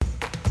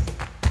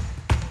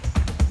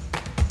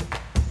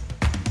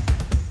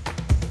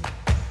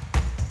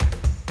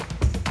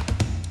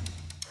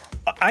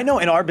I know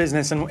in our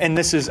business, and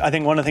this is, I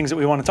think, one of the things that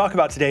we want to talk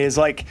about today is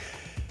like,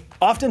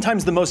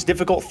 oftentimes the most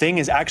difficult thing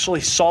is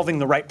actually solving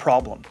the right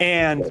problem.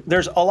 And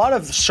there's a lot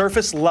of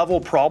surface level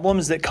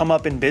problems that come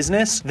up in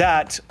business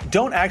that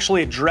don't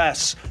actually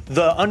address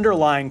the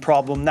underlying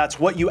problem. That's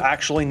what you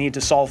actually need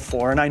to solve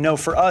for. And I know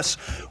for us,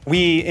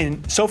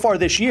 so far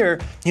this year,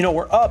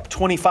 we're up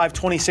 25,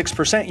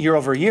 26% year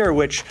over year,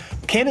 which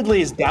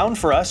candidly is down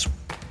for us.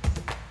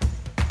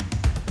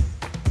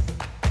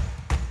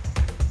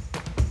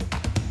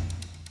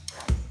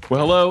 Well,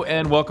 hello,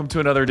 and welcome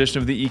to another edition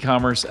of the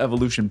E-Commerce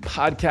Evolution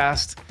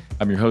Podcast.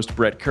 I'm your host,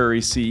 Brett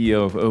Curry,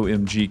 CEO of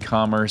OMG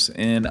Commerce,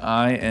 and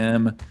I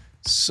am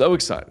so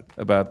excited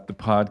about the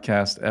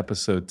podcast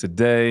episode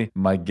today.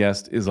 My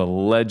guest is a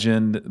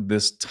legend.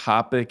 This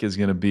topic is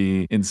going to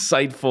be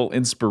insightful,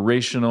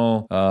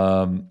 inspirational.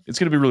 It's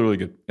going to be really, really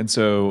good. And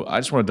so I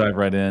just want to dive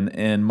right in.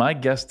 And my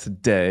guest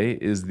today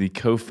is the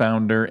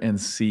co-founder and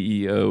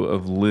CEO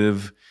of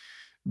Live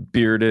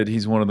Bearded.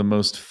 He's one of the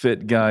most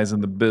fit guys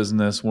in the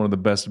business, one of the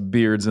best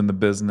beards in the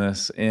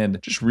business,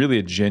 and just really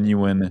a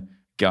genuine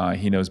guy.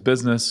 He knows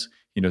business,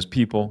 he knows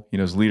people, he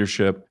knows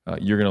leadership.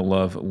 You're going to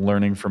love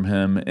learning from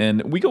him.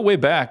 And we go way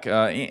back.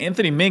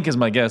 Anthony Mink is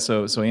my guest.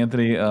 So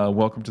Anthony,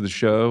 welcome to the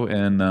show.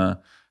 And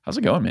how's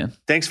it going, man?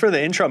 Thanks for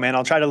the intro, man.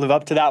 I'll try to live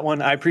up to that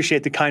one. I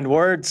appreciate the kind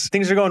words.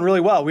 Things are going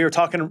really well. We were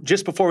talking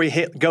just before we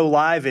hit go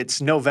live.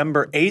 It's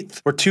November 8th.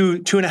 We're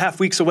two and a half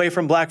weeks away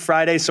from Black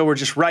Friday, so we're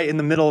just right in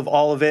the middle of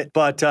all of it.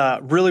 But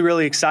really,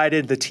 really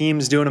excited. The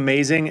team's doing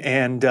amazing,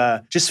 and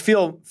just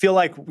feel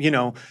like,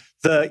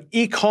 the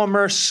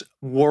e-commerce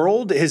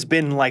world has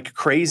been like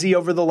crazy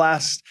over the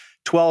last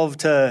 12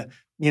 to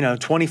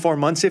 24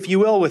 months, if you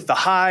will, with the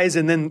highs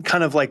and then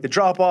kind of like the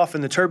drop off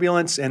and the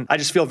turbulence. And I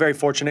just feel very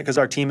fortunate because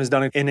our team has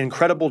done an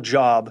incredible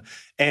job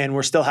and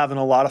we're still having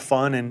a lot of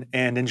fun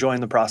and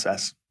enjoying the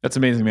process. That's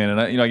amazing, man.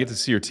 And I get to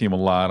see your team a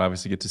lot.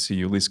 Obviously get to see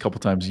you at least a couple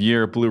times a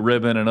year, Blue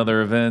Ribbon and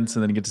other events,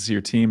 and then you get to see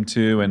your team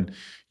too. And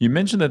you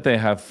mentioned that they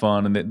have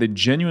fun, and they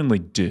genuinely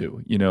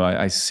do.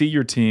 I see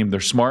your team. They're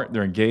smart,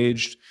 they're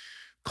engaged,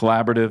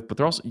 collaborative, but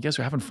you guys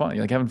are having fun.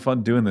 You're like having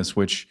fun doing this,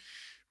 which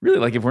really,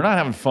 like, if we're not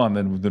having fun,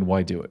 then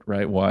why do it,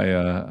 right? Why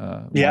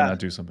not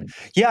do something?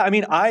 Yeah, I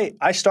mean,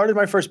 I started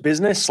my first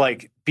business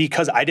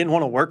because I didn't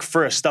want to work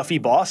for a stuffy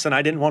boss and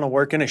I didn't want to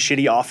work in a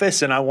shitty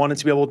office, and I wanted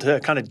to be able to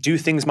kind of do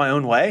things my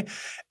own way.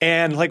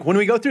 And when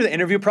we go through the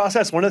interview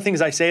process, one of the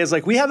things I say is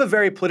we have a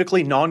very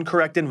politically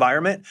non-correct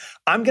environment.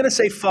 I'm going to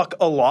say fuck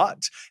a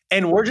lot,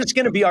 and we're just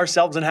going to be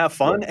ourselves and have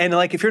fun. And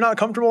if you're not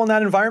comfortable in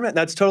that environment,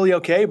 that's totally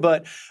okay.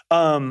 But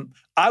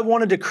I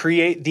wanted to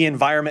create the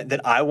environment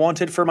that I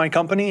wanted for my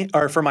company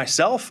or for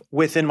myself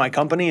within my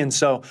company. And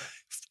so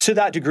to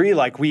that degree,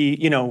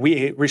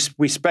 we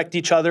respect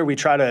each other. We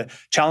try to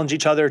challenge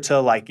each other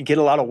to get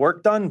a lot of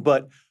work done,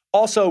 but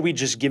also we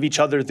just give each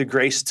other the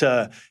grace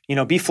to,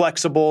 be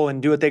flexible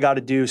and do what they got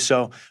to do.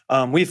 So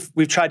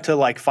we've tried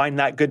to find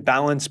that good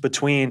balance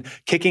between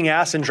kicking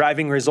ass and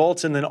driving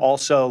results, and then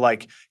also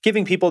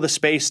giving people the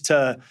space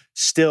to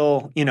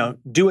still,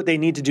 do what they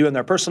need to do in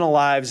their personal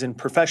lives and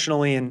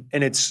professionally. And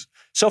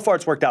so far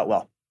it's worked out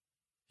well.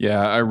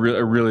 Yeah, I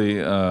really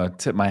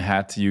tip my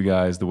hat to you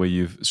guys, the way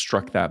you've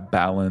struck that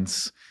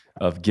balance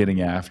of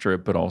getting after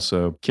it, but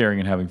also caring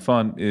and having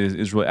fun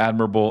is really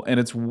admirable, and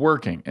it's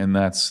working, and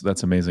that's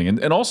amazing.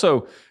 And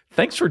also,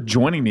 thanks for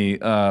joining me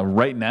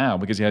right now,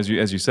 because as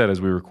you said, as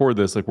we record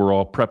this, we're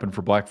all prepping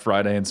for Black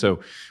Friday, and so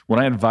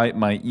when I invite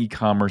my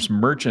e-commerce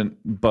merchant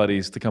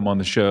buddies to come on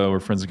the show or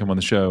friends to come on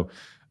the show,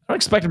 I don't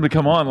expect them to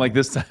come on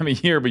this time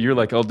of year, but you're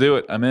like, I'll do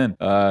it. I'm in.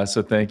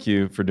 So thank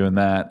you for doing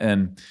that.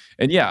 And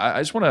yeah, I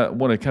just want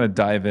to kind of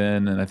dive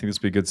in, and I think this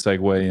would be a good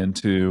segue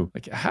into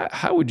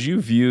how would you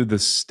view the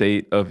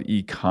state of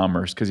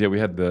e-commerce? Because we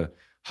had the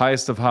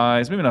highest of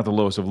highs, maybe not the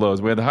lowest of lows.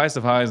 We had the highest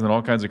of highs, and then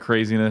all kinds of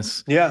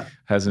craziness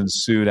has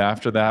ensued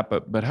after that.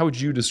 But how would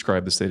you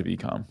describe the state of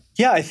e-com?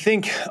 Yeah, I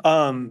think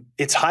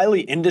it's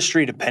highly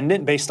industry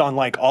dependent based on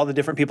all the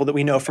different people that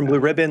we know from Blue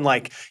Ribbon.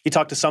 You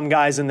talk to some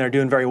guys and they're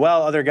doing very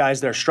well. Other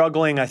guys, they're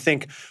struggling. I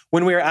think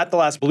when we were at the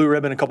last Blue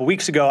Ribbon a couple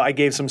weeks ago, I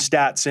gave some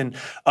stats. And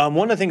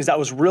one of the things that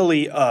was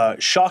really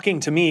shocking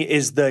to me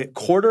is the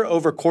quarter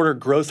over quarter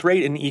growth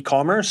rate in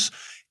e-commerce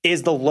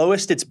is the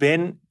lowest it's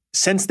been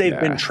since they've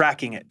been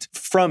tracking it.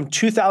 From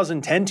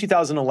 2010,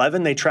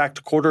 2011, they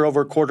tracked quarter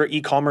over quarter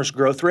e-commerce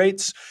growth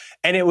rates.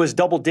 And it was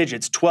double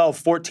digits, 12,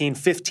 14,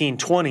 15,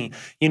 20,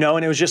 and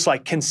it was just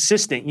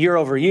consistent year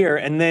over year.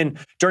 And then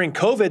during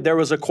COVID, there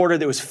was a quarter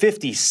that was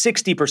 50,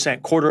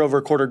 60% quarter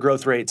over quarter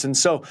growth rates. And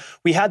so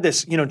we had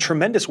this,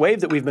 tremendous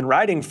wave that we've been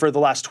riding for the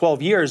last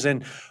 12 years.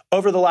 And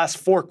over the last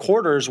 4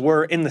 quarters,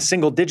 we're in the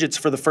single digits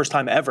for the first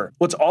time ever.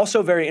 What's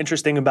also very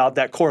interesting about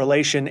that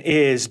correlation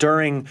is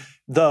during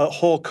the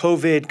whole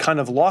COVID kind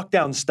of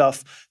lockdown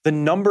stuff, the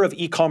number of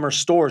e-commerce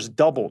stores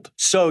doubled.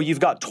 So you've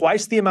got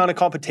twice the amount of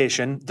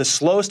competition, the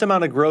slowest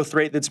amount of growth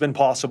rate that's been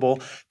possible.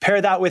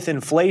 Pair that with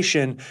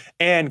inflation,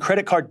 and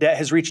credit card debt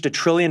has reached $1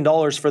 trillion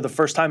for the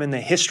first time in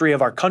the history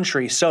of our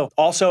country. So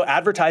also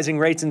advertising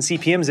rates and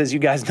CPMs, as you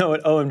guys know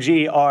at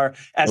OMG, are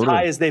as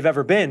high as they've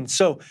ever been.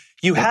 So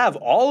you have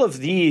all of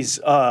these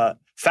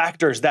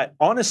factors that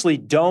honestly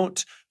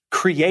don't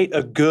create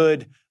a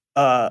good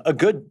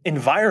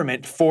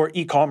environment for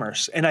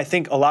e-commerce. And I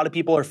think a lot of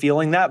people are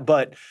feeling that.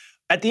 But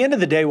at the end of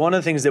the day, one of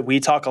the things that we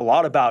talk a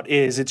lot about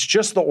is it's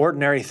just the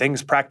ordinary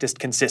things practiced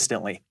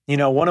consistently. You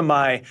know, one of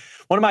my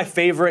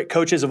favorite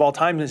coaches of all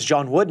time is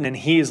John Wooden, and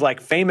he's like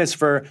famous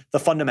for the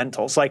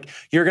fundamentals. Like,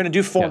 you're going to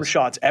do form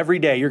shots every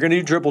day. You're going to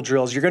do dribble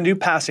drills. You're going to do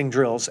passing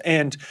drills.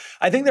 And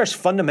I think there's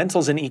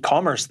fundamentals in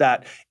e-commerce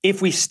that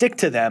if we stick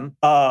to them,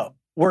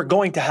 we're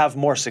going to have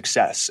more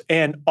success.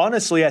 And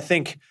honestly, I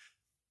think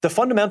the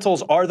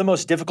fundamentals are the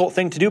most difficult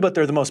thing to do, but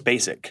they're the most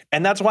basic.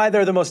 And that's why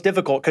they're the most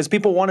difficult, because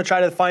people want to try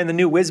to find the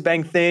new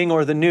whiz-bang thing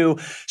or the new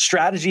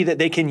strategy that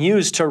they can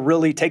use to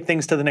really take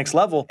things to the next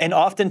level. And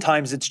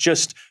oftentimes it's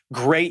just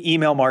great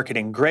email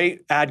marketing,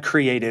 great ad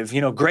creative,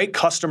 great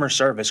customer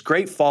service,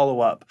 great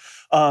follow-up.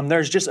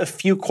 There's just a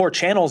few core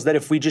channels that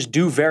if we just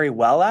do very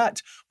well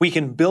at, we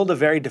can build a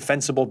very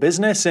defensible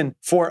business. And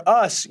for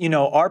us,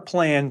 our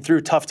plan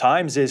through tough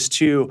times is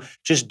to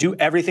just do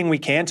everything we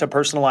can to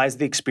personalize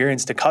the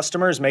experience to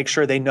customers, make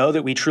sure they know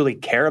that we truly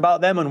care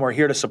about them and we're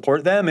here to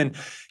support them. And,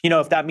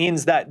 if that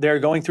means that they're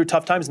going through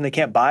tough times and they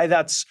can't buy,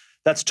 that's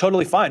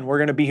totally fine. We're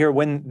going to be here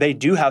when they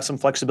do have some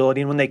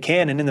flexibility and when they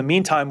can. And in the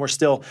meantime, we're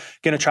still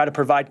going to try to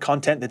provide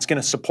content that's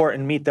going to support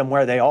and meet them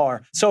where they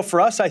are. So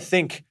for us, I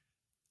think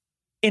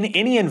in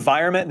any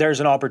environment, there's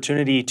an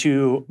opportunity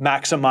to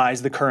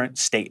maximize the current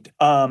state.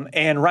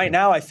 And right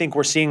now, I think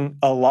we're seeing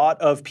a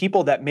lot of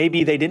people that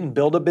maybe they didn't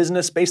build a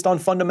business based on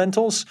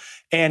fundamentals,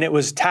 and it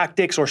was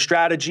tactics or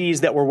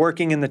strategies that were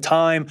working in the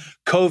time,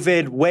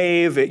 COVID,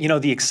 wave,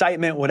 the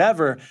excitement,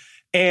 whatever.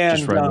 And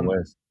just riding the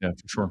wave. Yeah,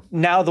 for sure.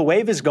 Now the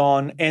wave is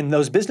gone and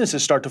those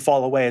businesses start to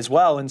fall away as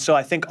well. And so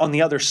I think on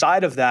the other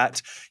side of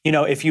that,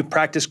 if you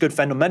practice good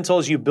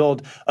fundamentals, you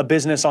build a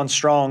business on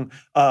strong,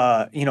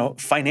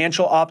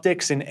 financial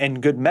optics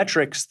and good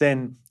metrics,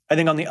 then I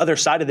think on the other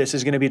side of this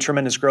is going to be a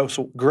tremendous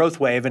growth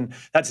wave. And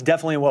that's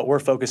definitely what we're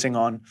focusing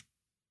on.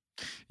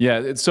 Yeah,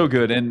 it's so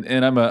good, and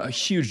I'm a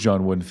huge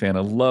John Wooden fan.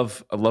 I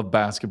love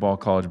basketball,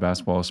 college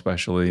basketball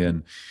especially,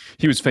 and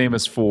he was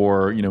famous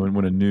for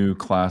when a new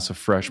class of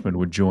freshmen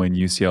would join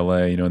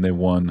UCLA, and they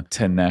won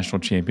 10 national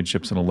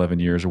championships in 11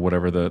 years or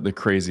whatever the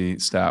crazy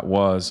stat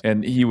was,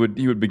 and he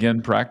would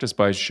begin practice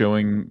by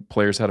showing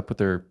players how to put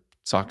their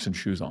socks and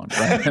shoes on,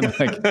 right?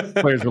 And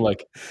players were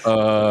like,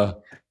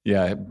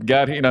 yeah,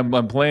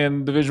 I'm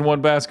playing Division I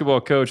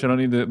basketball, coach. I don't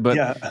need to. But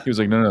He was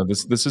like, no,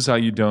 this is how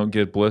you don't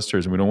get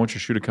blisters, and we don't want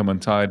your shoe to come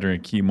untied during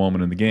a key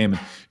moment in the game.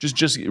 And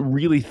just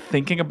really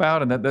thinking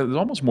about, and that is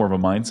almost more of a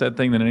mindset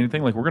thing than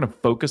anything. Like, we're going to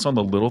focus on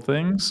the little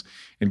things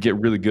and get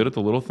really good at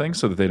the little things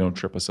so that they don't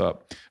trip us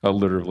up,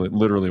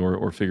 literally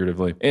or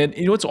figuratively. And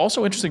it's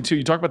also interesting too.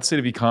 You talk about the state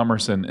of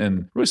e-commerce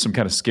and really some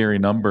kind of scary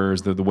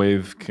numbers. The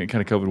wave, kind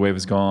of COVID wave,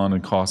 is gone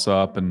and costs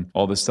up and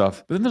all this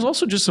stuff. But then there's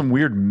also just some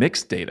weird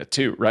mixed data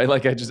too, right?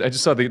 Like I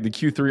just saw the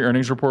Q3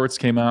 earnings reports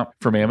came out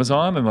from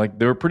Amazon, and like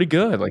they were pretty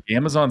good. Like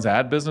Amazon's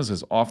ad business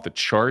is off the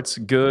charts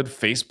good.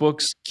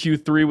 Facebook's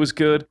Q3 was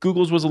good.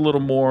 Google's was a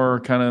little more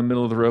kind of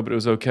middle of the road, but it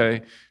was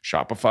okay.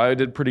 Shopify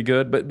did pretty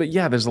good. But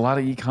yeah, there's a lot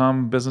of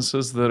e-com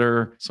businesses that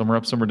are, some are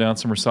up, some are down,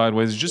 some are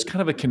sideways. It's just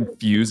kind of a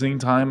confusing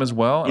time as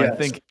well. And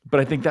Yes.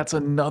 I think that's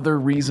another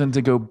reason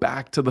to go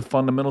back to the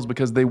fundamentals,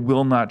 because they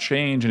will not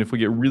change. And if we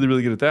get really,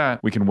 really good at that,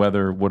 we can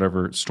weather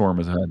whatever storm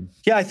is ahead.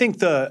 Yeah, I think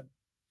the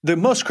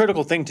most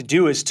critical thing to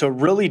do is to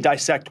really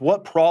dissect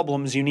what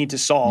problems you need to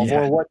solve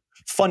or what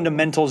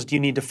fundamentals do you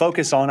need to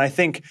focus on.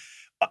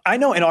 I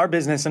know in our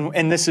business,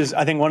 and this is,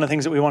 I think, one of the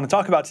things that we want to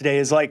talk about today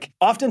is like,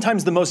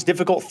 oftentimes the most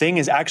difficult thing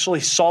is actually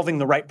solving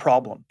the right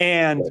problem.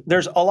 And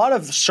there's a lot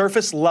of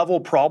surface level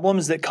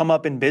problems that come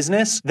up in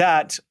business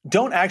that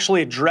don't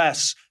actually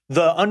address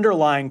the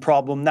underlying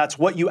problem. That's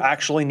what you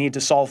actually need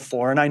to solve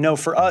for. And I know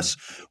for us,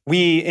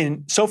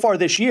 so far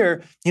this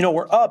year,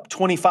 we're up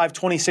 25,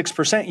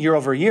 26% year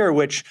over year,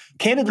 which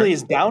candidly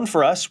is down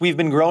for us. We've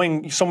been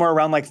growing somewhere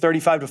around like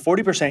 35 to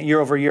 40% year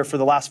over year for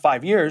the last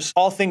 5 years.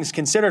 All things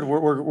considered,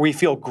 we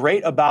feel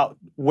great about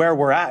where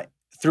we're at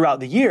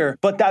throughout the year.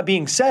 But that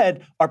being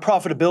said, our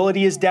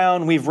profitability is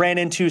down. We've ran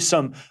into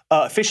some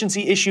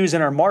efficiency issues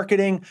in our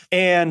marketing,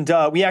 and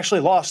we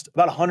actually lost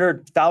about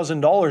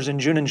 $100,000 in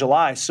June and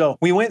July. So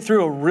we went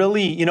through a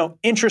really,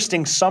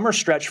 interesting summer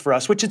stretch for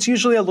us, which it's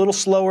usually a little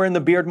slower in the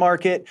beard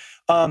market.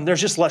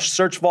 There's just less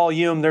search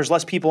volume. There's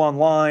less people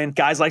online.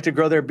 Guys like to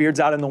grow their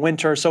beards out in the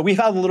winter. So we've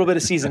had a little bit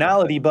of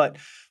seasonality, but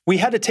we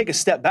had to take a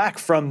step back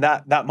from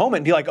that moment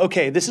and be like,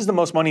 okay, this is the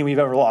most money we've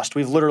ever lost.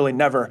 We've literally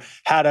never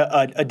had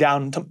a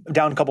down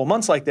couple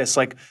months like this.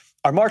 Like,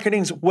 our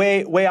marketing's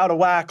way out of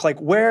whack. Like,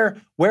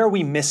 where are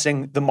we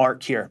missing the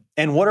mark here?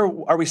 And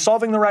are we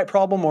solving the right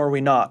problem or are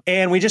we not?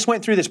 And we just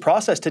went through this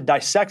process to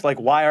dissect like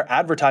why our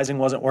advertising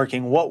wasn't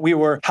working, how we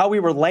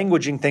were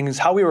languaging things,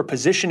 how we were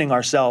positioning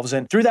ourselves.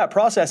 And through that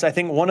process, I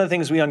think one of the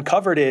things we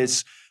uncovered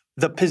is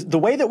the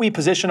way that we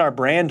position our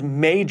brand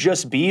may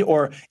just be,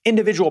 or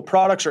individual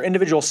products or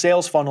individual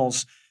sales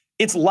funnels,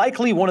 it's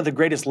likely one of the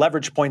greatest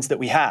leverage points that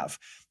we have.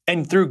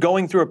 And through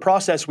going through a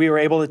process, we were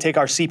able to take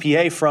our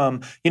CPA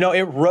from,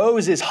 it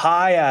rose as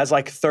high as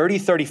like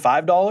 $30,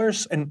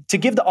 $35. And to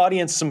give the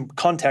audience some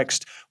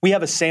context, we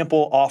have a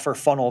sample offer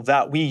funnel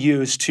that we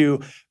use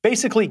to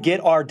basically get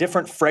our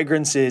different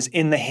fragrances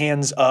in the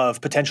hands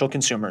of potential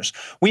consumers.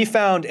 We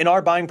found in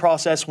our buying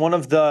process, one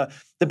of the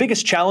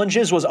biggest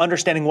challenges was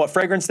understanding what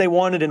fragrance they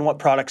wanted and what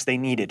products they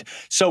needed.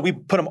 So we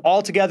put them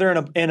all together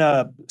in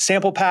a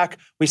sample pack.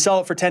 We sell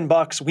it for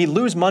 $10. We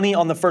lose money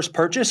on the first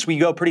purchase. We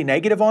go pretty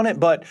negative on it.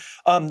 But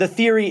the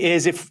theory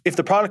is if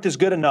the product is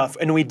good enough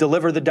and we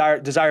deliver the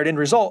desired end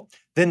result,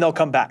 then they'll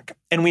come back.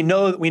 And we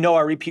know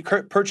our repeat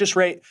purchase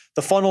rate.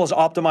 The funnel is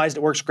optimized.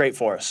 It works great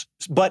for us.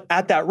 But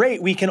at that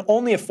rate, we can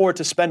only afford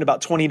to spend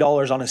about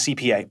 $20 on a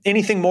CPA.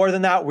 Anything more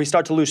than that, we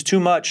start to lose too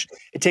much.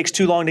 It takes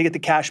too long to get the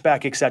cash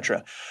back, et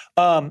cetera.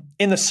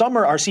 In the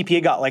summer, our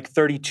CPA got like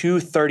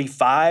 $32,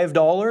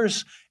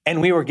 $35. And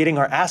we were getting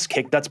our ass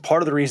kicked. That's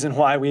part of the reason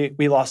why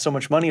we lost so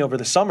much money over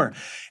the summer.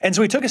 And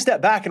so we took a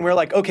step back and we were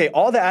like, okay,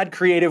 all the ad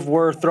creative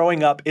we're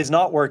throwing up is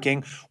not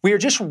working. We are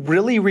just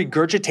really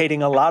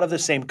regurgitating a lot of the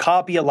same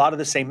copy, a lot of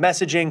the same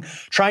messaging,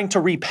 trying to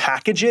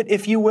repackage it,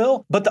 if you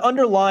will. But the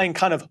underlying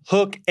kind of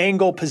hook,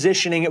 angle,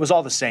 positioning, it was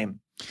all the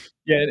same.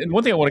 Yeah, and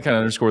one thing I want to kind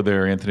of underscore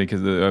there, Anthony,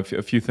 because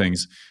a few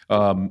things.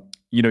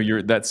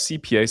 That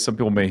CPA, some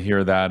people may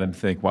hear that and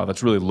think, wow,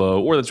 that's really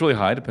low, or that's really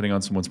high, depending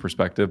on someone's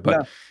perspective.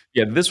 But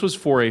yeah, this was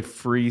for a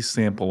free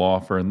sample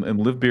offer. And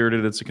Live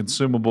Bearded, it's a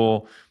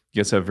consumable. You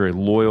guys have very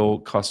loyal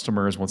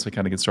customers. Once they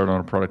kind of get started on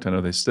a product, I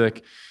know they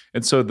stick.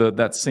 And so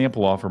that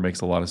sample offer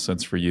makes a lot of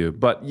sense for you.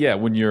 But yeah,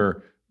 when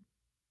you're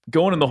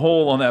going in the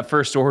hole on that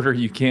first order,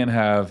 you can't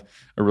have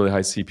a really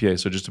high CPA.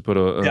 So just to put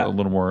a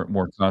little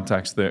more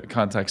context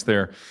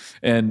there.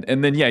 And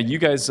then, yeah, you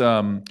guys,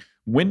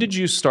 when did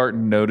you start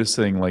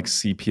noticing like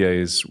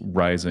CPAs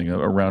rising?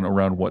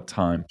 Around what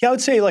time? Yeah, I would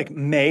say like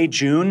May,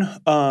 June,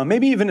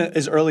 maybe even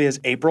as early as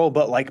April,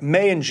 but like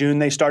May and June,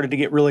 they started to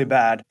get really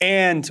bad.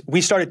 And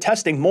we started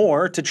testing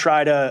more to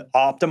try to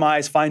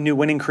optimize, find new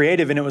winning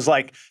creative. And it was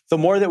like the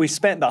more that we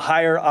spent, the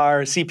higher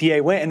our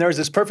CPA went. And there was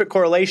this perfect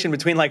correlation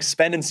between like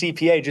spend and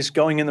CPA just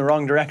going in the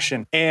wrong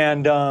direction.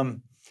 And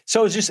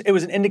so it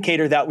was an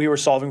indicator that we were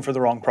solving for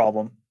the wrong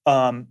problem.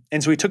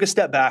 And so we took a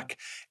step back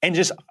and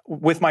just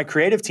with my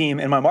creative team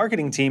and my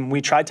marketing team,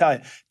 we tried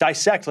to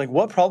dissect like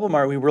what problem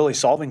are we really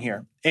solving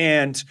here?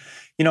 And,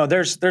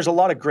 there's a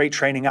lot of great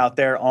training out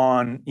there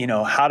on,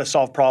 how to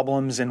solve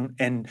problems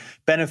and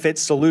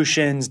benefits,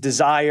 solutions,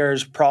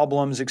 desires,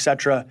 problems, et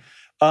cetera.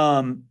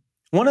 One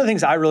of the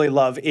things I really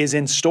love is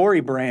in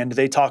Story Brand,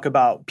 they talk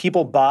about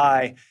people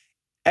buy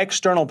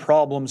external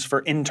problems for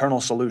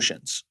internal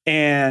solutions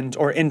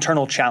or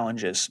internal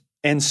challenges.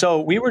 And so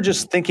we were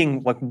just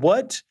thinking, like,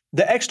 what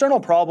the external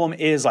problem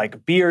is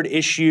like beard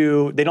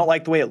issue. They don't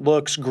like the way it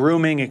looks,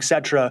 grooming, et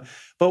cetera.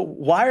 But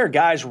why are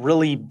guys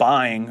really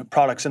buying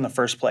products in the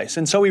first place?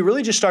 And so we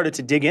really just started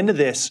to dig into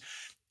this.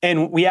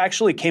 And we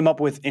actually came up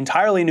with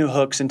entirely new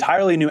hooks,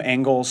 entirely new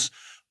angles.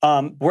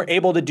 We're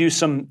able to do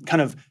some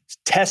kind of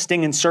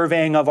testing and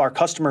surveying of our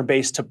customer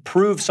base to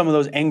prove some of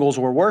those angles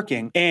were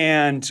working,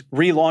 and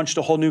relaunched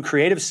a whole new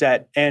creative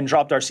set and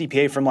dropped our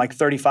CPA from like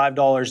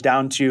 $35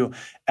 down to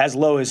as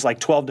low as like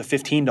 $12 to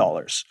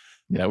 $15.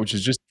 Yeah, which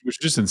is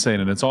just insane,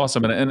 and it's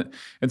awesome. And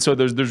so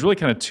there's really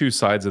kind of two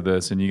sides of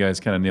this, and you guys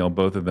kind of nailed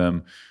both of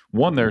them.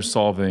 One, they're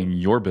solving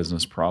your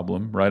business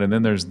problem, right? And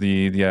then there's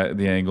the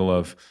angle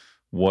of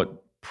what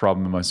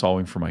problem am I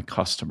solving for my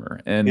customer?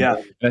 And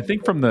I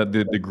think from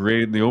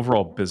the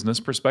overall business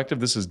perspective,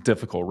 this is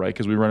difficult, right?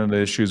 Because we run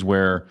into issues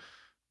where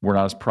we're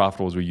not as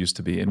profitable as we used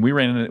to be. And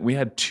we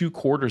had 2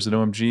 quarters at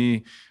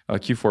OMG,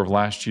 Q4 of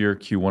last year,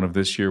 Q1 of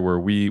this year, where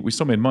we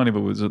still made money, but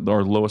it was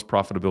our lowest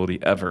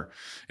profitability ever.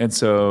 And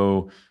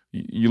so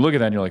you look at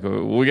that and you're like,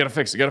 oh, well, we got to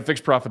fix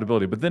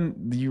profitability. But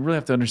then you really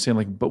have to understand,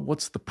 like, but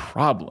what's the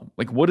problem?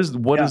 Like, what is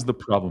the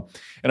problem?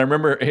 And I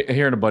remember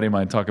hearing a buddy of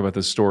mine talk about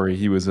this story.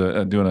 He was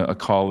doing a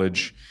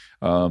college,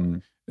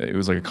 it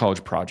was like a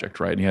college project,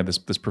 right? And he had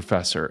this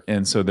professor.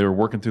 And so they were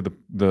working through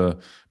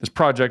this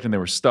project and they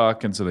were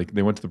stuck. And so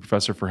they went to the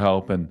professor for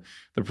help. And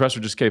the professor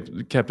just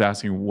kept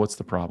asking, what's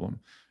the problem?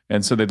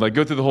 And so they'd like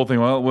go through the whole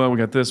thing. Well, we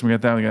got this, we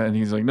got that, and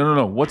he's like,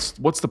 no. What's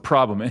the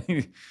problem? And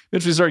he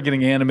eventually started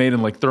getting animated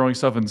and like throwing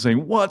stuff and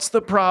saying, "What's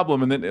the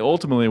problem?" And then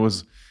ultimately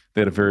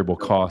they had a variable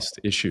cost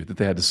issue that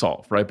they had to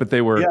solve, right? But they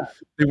were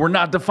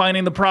not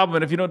defining the problem.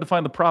 And if you don't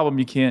define the problem,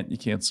 you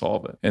can't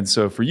solve it. And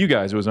so for you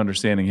guys, it was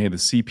understanding, hey, the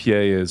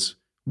CPA is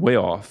way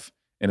off,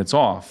 and it's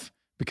off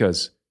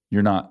because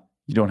you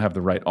don't have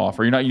the right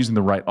offer. You're not using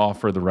the right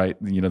offer, the right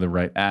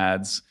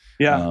ads,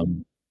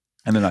 and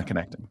they're not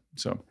connecting.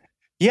 So.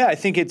 Yeah, I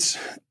think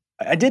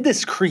I did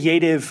this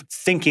creative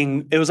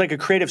thinking. It was like a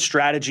creative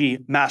strategy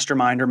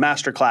mastermind or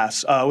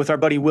masterclass with our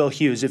buddy Will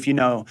Hughes, if you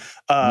know.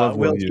 Love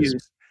Will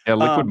Hughes. Yeah,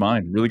 Liquid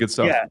Mind, really good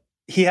stuff. Yeah,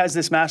 he has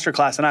this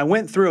masterclass, and I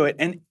went through it.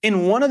 And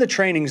in one of the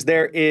trainings,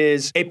 there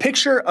is a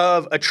picture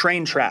of a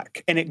train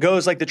track, and it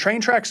goes like the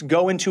train tracks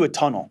go into a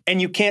tunnel, and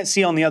you can't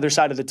see on the other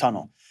side of the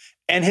tunnel.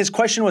 And his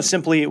question was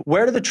simply,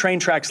 where do the train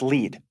tracks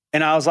lead?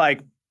 And I was like,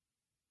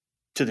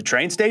 to the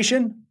train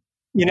station?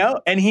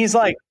 And he's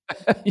like,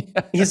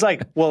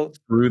 well,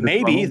 Through the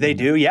maybe funnel. they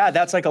do. Yeah,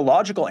 that's like a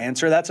logical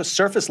answer. That's a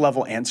surface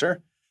level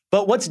answer.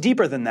 But what's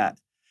deeper than that?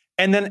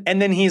 And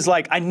then he's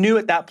like, I knew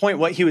at that point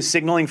what he was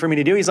signaling for me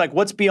to do. He's like,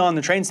 what's beyond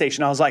the train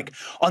station? I was like,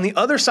 on the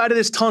other side of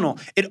this tunnel,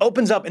 it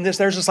opens up and there's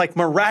this like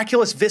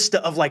miraculous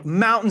vista of like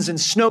mountains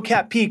and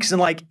snow-capped peaks and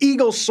like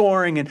eagles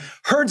soaring and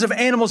herds of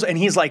animals. And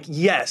he's like,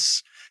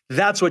 yes,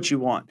 that's what you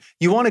want.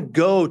 You want to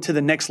go to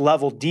the next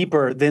level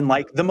deeper than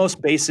like the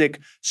most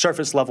basic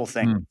surface level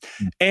thing.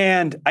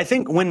 And I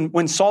think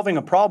when solving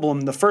a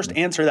problem, the first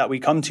answer that we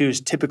come to is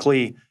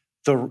typically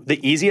the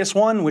easiest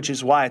one, which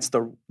is why it's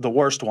the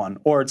worst one.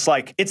 Or it's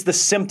like, it's the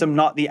symptom,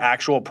 not the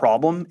actual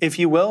problem, if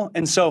you will.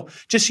 And so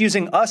just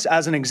using us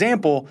as an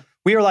example,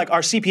 we are like,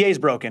 our CPA is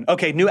broken.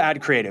 Okay, new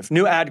ad creative.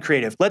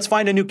 Let's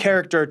find a new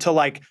character to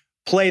like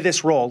play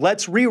this role.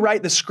 Let's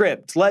rewrite the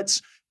script.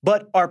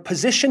 But our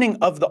positioning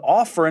of the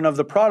offer and of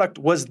the product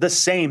was the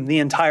same the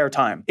entire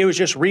time. It was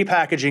just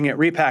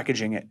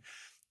repackaging it.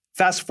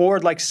 Fast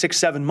forward like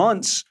 6-7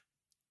 months,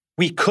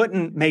 we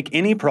couldn't make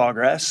any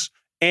progress.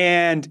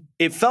 And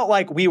it felt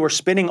like we were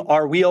spinning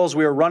our wheels.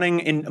 We were running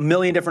in a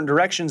million different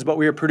directions, but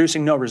we were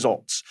producing no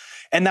results.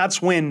 And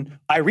that's when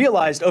I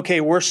realized,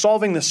 okay, we're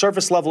solving the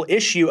surface level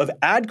issue of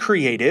ad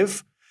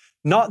creative,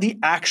 not the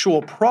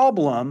actual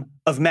problem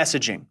of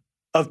messaging,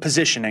 of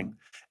positioning.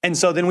 And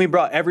so then we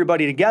brought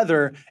everybody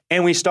together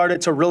and we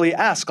started to really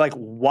ask, like,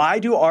 why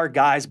do our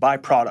guys buy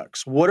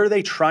products? What are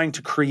they trying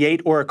to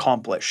create or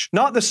accomplish?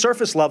 Not the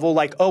surface level,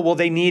 like, oh, well,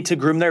 they need to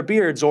groom their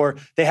beards or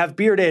they have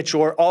beard itch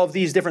or all of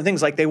these different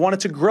things. Like they want it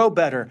to grow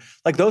better.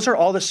 Like those are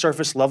all the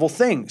surface level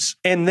things.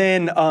 And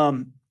then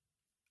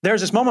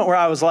there's this moment where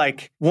I was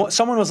like,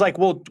 someone was like,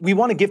 well, we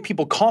want to give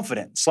people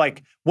confidence.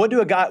 Like, what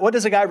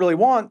does a guy really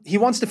want? He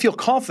wants to feel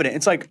confident.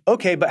 It's like,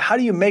 okay, but how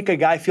do you make a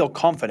guy feel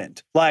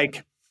confident?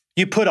 Like,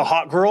 you put a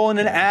hot girl in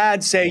an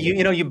ad, say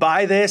you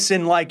buy this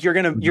and like you're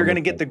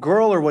gonna get the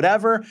girl or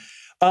whatever.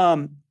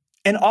 And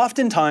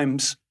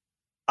oftentimes,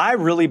 I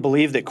really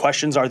believe that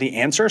questions are the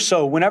answer.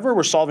 So whenever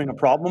we're solving a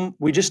problem,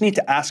 we just need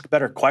to ask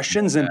better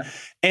questions.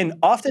 And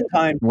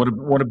oftentimes,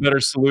 what a better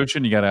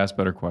solution? You got to ask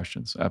better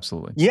questions.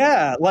 Absolutely.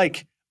 Yeah,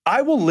 like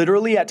I will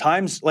literally at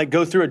times like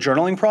go through a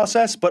journaling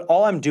process, but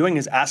all I'm doing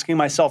is asking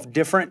myself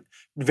different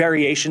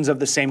variations of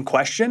the same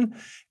question.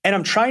 And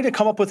I'm trying to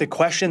come up with a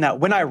question that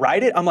when I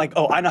write it, I'm like,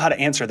 oh, I know how to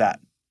answer that.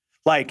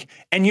 Like,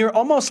 and you're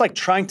almost like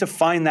trying to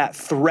find that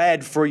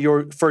thread for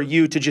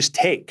you to just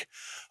take.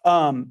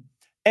 And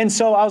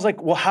so I was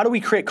like, well, how do we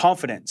create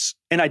confidence?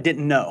 And I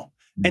didn't know.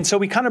 And so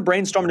we kind of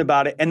brainstormed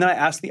about it. And then I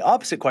asked the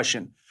opposite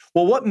question.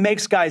 Well, what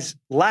makes guys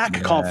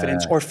lack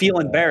confidence or feel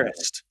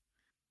embarrassed?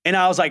 And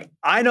I was like,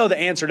 I know the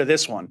answer to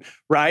this one,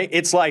 right?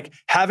 It's like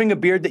having a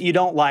beard that you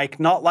don't like,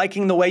 not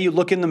liking the way you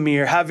look in the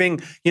mirror,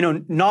 having,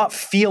 not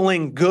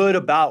feeling good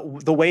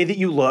about the way that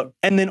you look.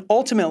 And then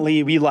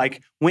ultimately we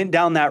like went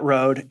down that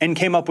road and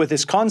came up with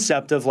this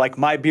concept of like,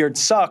 my beard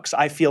sucks.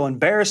 I feel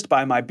embarrassed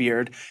by my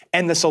beard.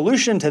 And the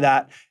solution to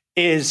that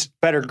is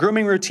better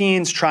grooming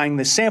routines, trying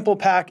the sample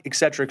pack, et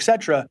cetera, et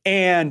cetera.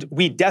 And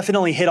we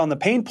definitely hit on the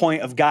pain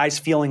point of guys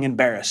feeling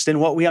embarrassed.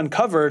 And what we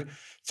uncovered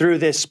through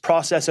this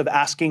process of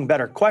asking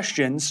better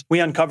questions, we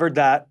uncovered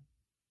that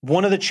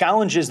one of the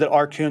challenges that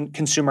our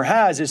consumer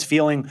has is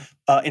feeling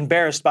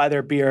embarrassed by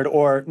their beard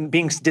or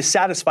being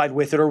dissatisfied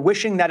with it or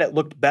wishing that it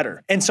looked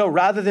better. And so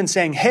rather than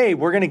saying, hey,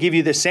 we're going to give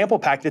you this sample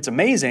pack that's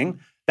amazing,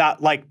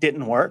 that like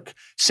didn't work.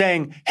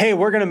 Saying, hey,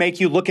 we're going to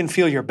make you look and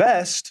feel your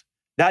best,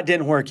 that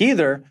didn't work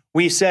either.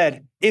 We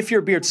said, if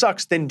your beard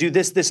sucks, then do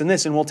this, this, and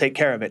this, and we'll take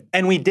care of it.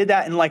 And we did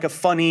that in like a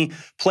funny,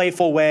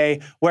 playful way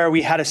where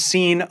we had a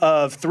scene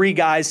of 3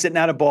 guys sitting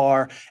at a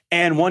bar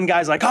and one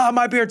guy's like, oh,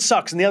 my beard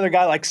sucks. And the other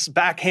guy like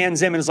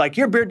backhands him and is like,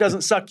 your beard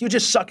doesn't suck. You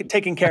just suck at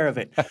taking care of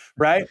it,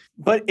 right?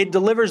 But it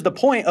delivers the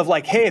point of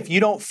like, hey, if you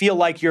don't feel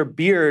like your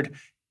beard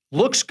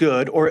looks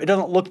good or it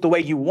doesn't look the way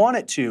you want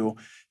it to,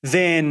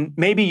 then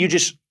maybe you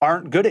just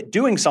aren't good at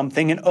doing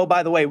something. And oh,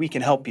 by the way, we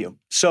can help you.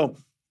 So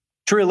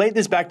to relate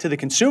this back to the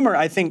consumer,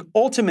 I think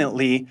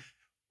ultimately,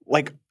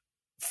 like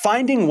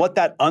finding what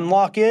that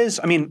unlock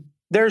is. I mean,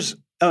 there's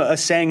a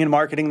saying in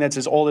marketing that's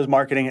as old as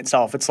marketing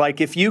itself. It's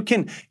like if you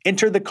can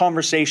enter the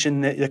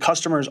conversation that the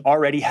customer is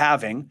already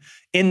having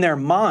in their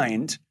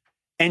mind,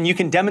 and you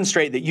can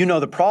demonstrate that you know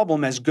the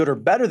problem as good or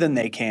better than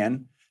they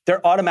can,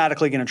 they're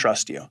automatically going to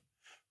trust you,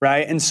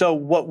 right? And so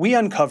what we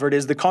uncovered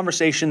is the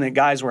conversation that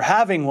guys were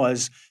having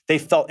was they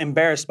felt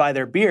embarrassed by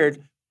their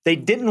beard. They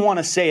didn't want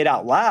to say it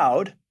out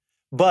loud.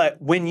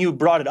 But when you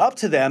brought it up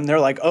to them, they're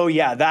like, oh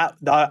yeah, that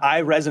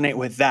I resonate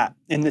with that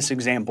in this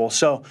example.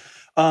 So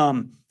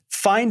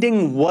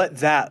finding what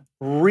that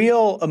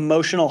real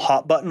emotional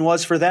hot button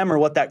was for them or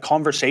what that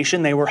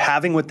conversation they were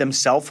having with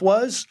themselves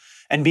was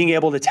and being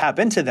able to tap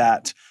into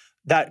that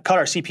cut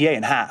our CPA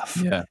in half.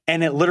 Yeah.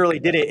 And it literally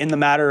did it in the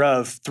matter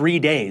of 3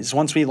 days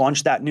once we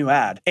launched that new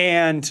ad.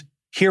 And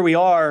here we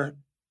are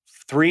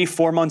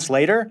 3-4 months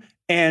later,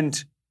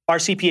 and our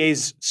CPA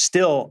is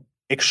still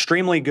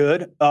extremely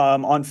good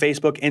on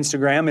Facebook,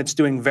 Instagram. It's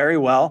doing very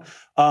well.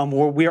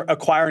 We're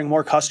acquiring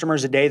more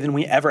customers a day than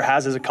we ever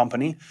has as a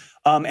company.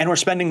 And we're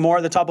spending more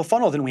at the top of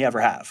funnel than we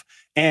ever have.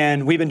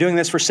 And we've been doing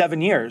this for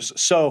 7 years.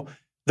 So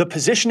the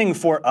positioning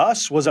for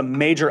us was a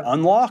major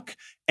unlock.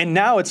 And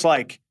now it's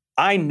like,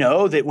 I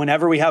know that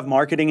whenever we have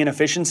marketing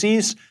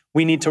inefficiencies,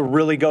 we need to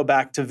really go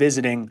back to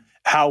visiting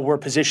how we're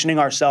positioning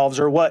ourselves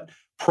or what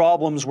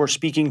problems we're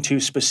speaking to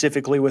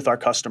specifically with our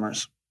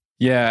customers.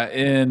 Yeah,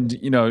 and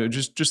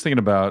just thinking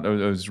about, I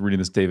was reading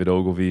this David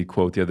Ogilvy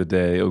quote the other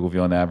day, Ogilvy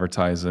on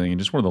advertising, and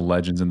just one of the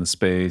legends in the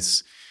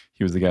space.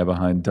 He was the guy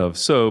behind Dove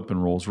soap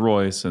and Rolls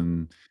Royce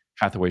and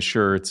Hathaway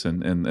shirts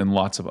and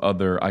lots of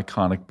other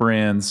iconic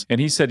brands.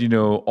 And he said,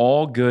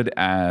 all good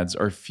ads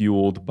are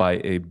fueled by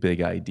a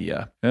big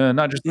idea,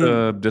 not just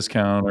a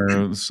discount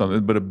or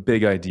something, but a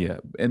big idea.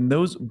 And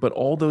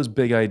all those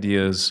big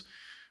ideas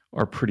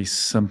are pretty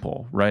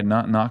simple, right?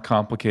 Not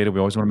complicated. We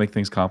always want to make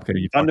things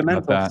complicated. You talked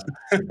about that.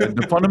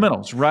 The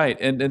fundamentals, right?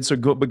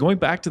 But going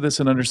back to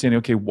this and understanding,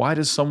 okay, why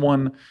does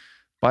someone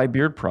buy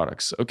beard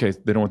products? Okay,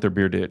 they don't want their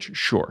beard to itch.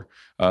 Sure.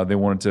 They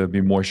want it to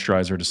be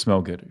moisturized or to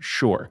smell good.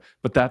 Sure.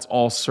 But that's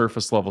all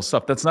surface level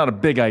stuff. That's not a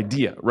big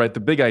idea, right? The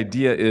big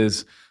idea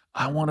is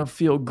I want to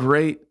feel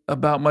great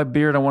about my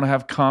beard. I want to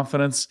have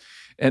confidence.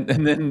 And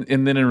then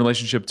in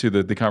relationship to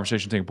the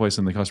conversation taking place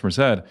in the customer's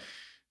head,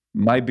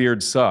 my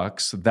beard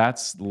sucks.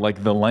 That's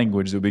like the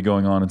language that would be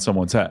going on in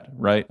someone's head,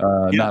 right?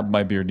 Not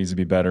my beard needs to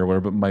be better or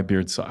whatever, but my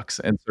beard sucks.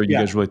 And so you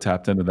guys really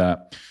tapped into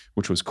that,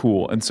 which was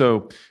cool. And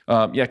so,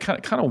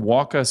 kind of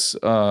walk us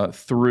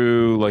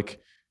through, like,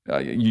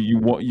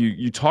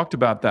 you talked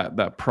about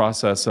that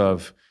process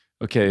of,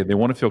 okay, they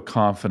want to feel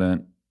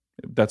confident.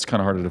 That's kind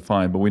of hard to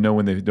define, but we know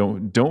when they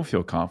don't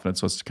feel confident.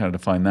 So let's kind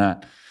of define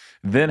that.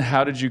 Then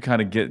how did you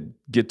kind of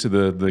get to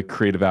the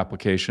creative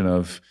application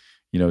of,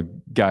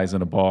 guys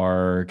in a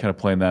bar, kind of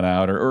playing that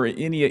out, or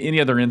any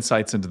other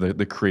insights into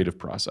the creative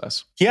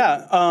process?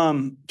 Yeah.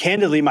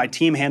 Candidly, my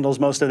team handles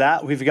most of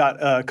that. We've got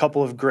a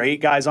couple of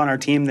great guys on our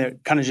team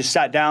that kind of just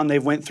sat down.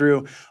 They've went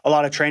through a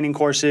lot of training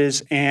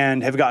courses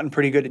and have gotten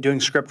pretty good at doing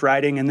script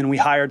writing. And then we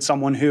hired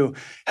someone who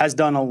has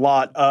done a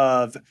lot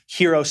of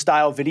hero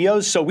style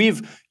videos. So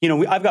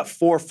I've got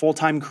 4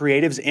 full-time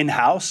creatives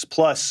in-house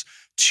plus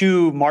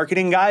 2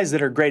 marketing guys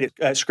that are great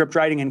at script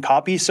writing and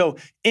copy. So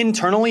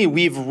internally,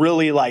 we've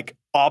really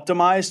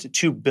optimized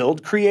to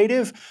build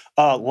creative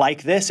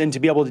like this and to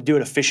be able to do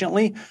it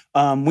efficiently.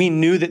 We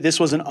knew that this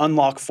was an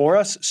unlock for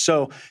us.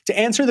 So to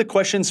answer the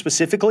question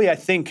specifically, I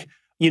think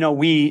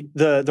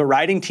the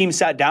writing team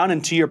sat down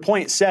and, to your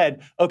point,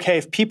 said, okay,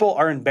 if people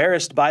are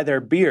embarrassed by their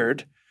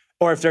beard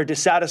or if they're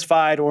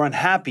dissatisfied or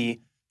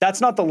unhappy,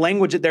 that's not the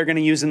language that they're going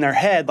to use in their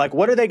head. Like,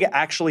 what do they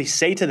actually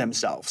say to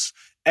themselves?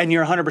 And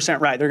you're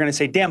 100% right. They're going to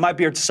say, damn, my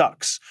beard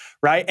sucks,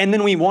 right? And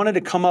then we wanted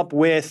to come up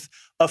with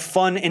a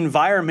fun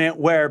environment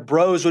where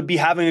bros would be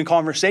having a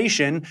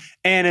conversation.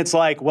 And it's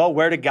like, well,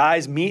 where do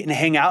guys meet and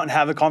hang out and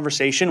have a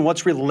conversation?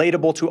 What's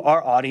relatable to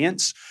our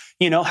audience?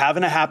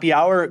 Having a happy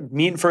hour,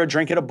 meeting for a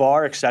drink at a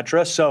bar, et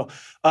cetera. So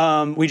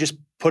we just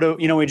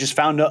we just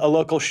found a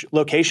local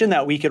location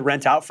that we could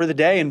rent out for the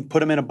day and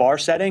put them in a bar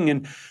setting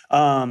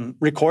and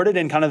recorded,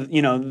 and kind of,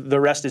 the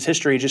rest is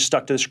history. Just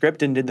stuck to the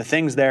script and did the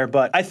things there.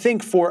 But I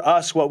think for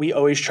us, what we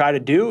always try to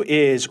do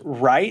is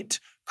write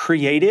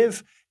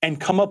creative and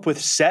come up with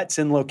sets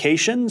and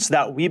locations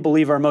that we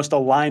believe are most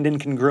aligned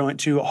and congruent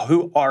to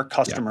who our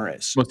customer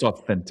is. Most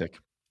authentic.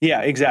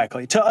 Yeah,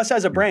 exactly. To us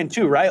as a brand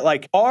too, right?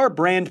 Like, our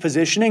brand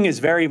positioning is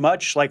very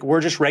much like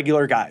we're just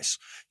regular guys.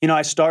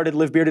 I started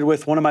Live Bearded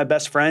with one of my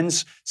best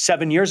friends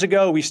 7 years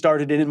ago. We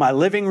started it in my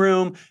living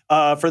room.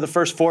 For the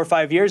first 4 or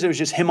 5 years, it was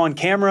just him on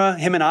camera,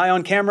 him and I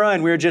on camera.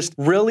 And we were just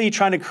really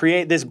trying to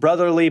create this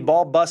brotherly,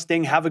 ball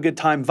busting, have a good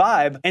time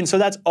vibe. And so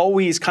that's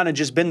always kind of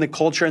just been the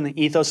culture and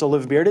the ethos of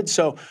Live Bearded.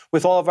 So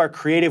with all of our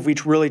creative, we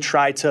really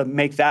try to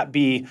make that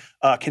be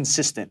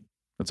consistent.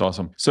 That's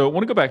awesome. So I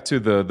want to go back to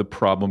the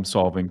problem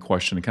solving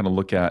question and kind of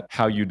look at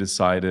how you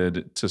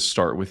decided to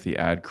start with the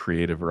ad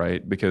creative,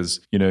 right? Because,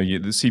 the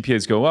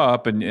CPAs go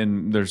up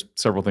and there's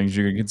several things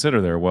you can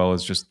consider there. Well,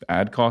 is just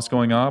ad costs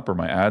going up, or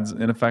my ads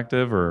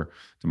ineffective, or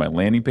do my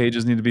landing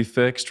pages need to be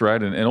fixed,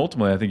 right? And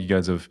ultimately, I think you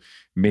guys have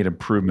made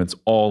improvements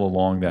all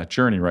along that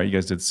journey, right? You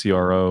guys did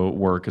CRO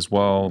work as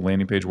well,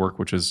 landing page work,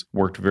 which has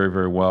worked very,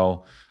 very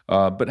well.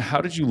 But how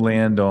did you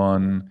land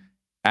on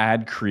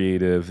ad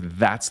creative?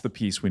 That's the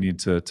piece we need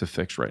to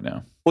fix right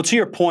now. Well, to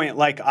your point,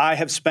 I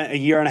have spent 1.5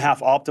 years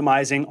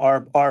optimizing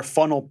our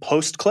funnel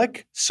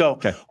post-click. So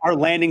our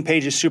landing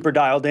page is super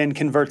dialed in,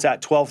 converts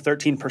at 12,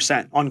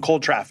 13% on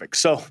cold traffic.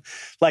 So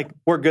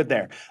we're good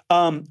there.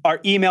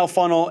 Our email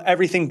funnel,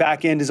 everything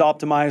back end is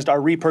optimized.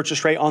 Our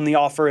repurchase rate on the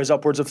offer is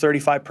upwards of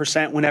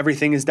 35% when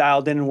everything is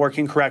dialed in and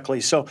working correctly.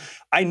 So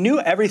I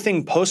knew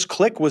everything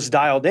post-click was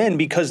dialed in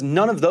because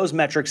none of those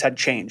metrics had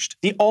changed.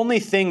 The only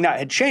thing that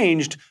had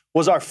changed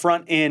was our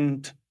front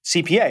end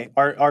CPA,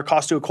 our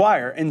cost to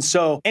acquire. And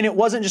it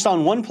wasn't just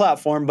on one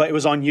platform, but it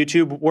was on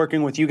YouTube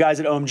working with you guys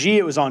at OMG.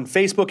 It was on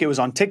Facebook. It was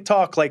on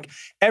TikTok.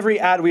 Every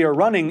ad we are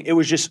running, it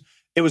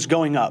was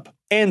going up.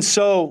 And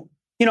so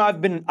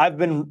I've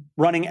been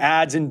running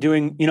ads and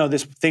doing,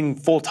 this thing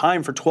full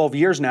time for 12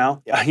 years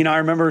now. I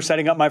remember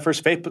setting up my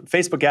first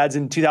Facebook ads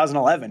in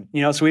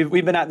 2011. So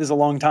we've been at this a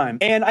long time.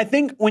 And I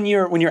think when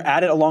you're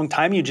at it a long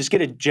time, you just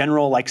get a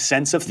general like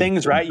sense of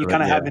things, right? You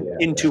kind of have an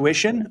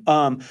intuition.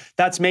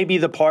 That's maybe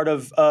the part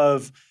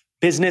of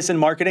business and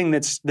marketing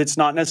that's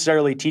not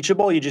necessarily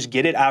teachable. You just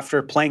get it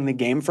after playing the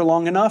game for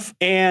long enough.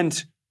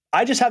 And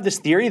I just have this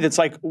theory that's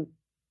like,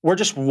 we're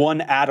just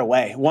one ad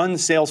away, one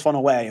sales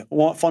funnel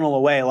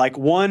away, like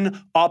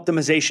one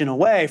optimization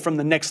away from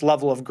the next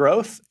level of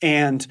growth.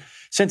 And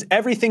since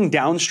everything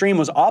downstream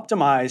was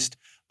optimized,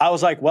 I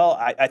was like, well,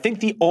 I think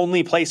the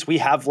only place we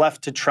have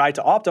left to try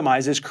to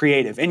optimize is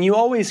creative. And you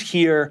always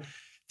hear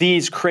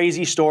these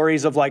crazy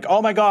stories of like,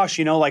 oh my gosh,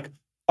 like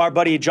our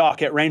buddy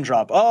Jock at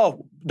Raindrop.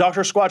 Oh,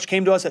 Dr. Squatch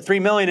came to us at 3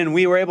 million and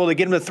we were able to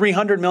get him to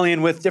 300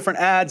 million with different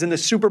ads and the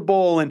Super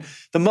Bowl and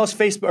the most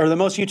Facebook or the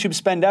most YouTube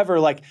spend ever.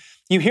 Like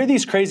you hear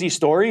these crazy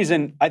stories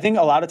and I think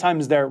a lot of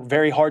times they're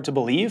very hard to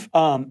believe.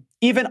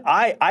 Even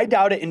I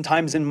doubt it in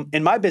times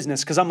in my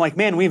business because I'm like,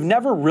 man, we've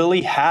never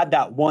really had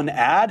that one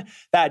ad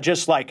that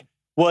just like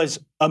was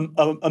a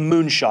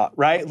moonshot,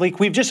 right? Like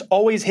we've just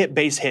always hit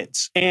base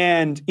hits.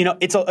 And,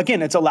 it's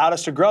allowed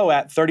us to grow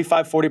at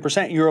 35,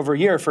 40% year over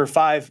year for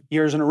 5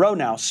 years in a row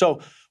now.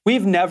 So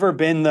we've never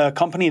been the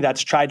company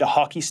that's tried to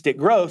hockey stick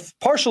growth,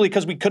 partially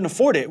because we couldn't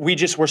afford it. We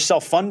just were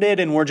self-funded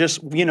and we're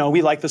just,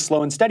 we like the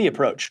slow and steady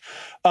approach.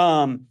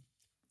 But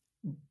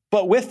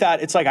with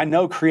that, it's like, I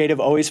know creative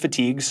always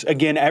fatigues.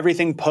 Again,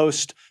 everything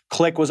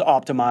post-click was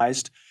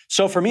optimized.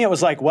 So for me, it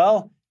was like,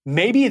 well,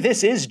 maybe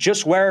this is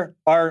just where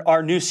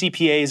our new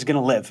CPA is going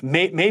to live.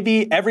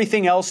 Maybe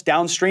everything else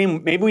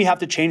downstream, maybe we have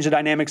to change the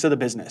dynamics of the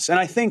business. And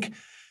I think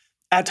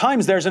at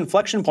times there's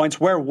inflection points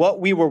where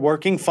what we were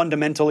working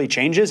fundamentally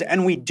changes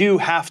and we do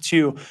have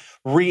to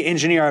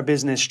re-engineer our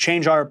business,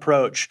 change our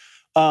approach.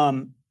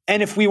 And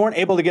if we weren't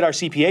able to get our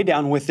CPA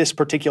down with this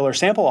particular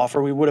sample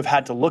offer, we would have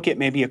had to look at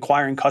maybe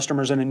acquiring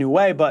customers in a new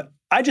way. But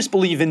I just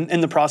believe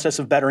in the process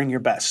of bettering your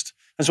best.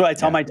 That's what I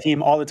tell my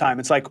team all the time.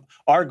 It's like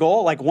our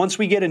goal, like once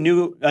we get a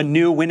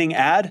new winning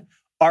ad,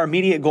 our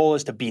immediate goal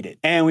is to beat it.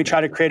 And we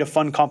try to create a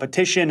fun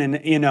competition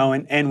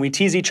and we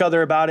tease each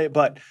other about it.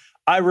 But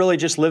I really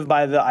just live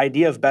by the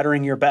idea of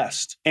bettering your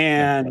best.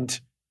 And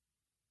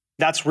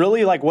that's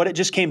really like what it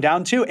just came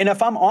down to. And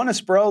if I'm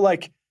honest, bro,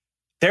 like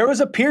there was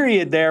a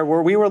period there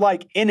where we were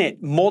like in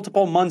it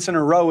multiple months in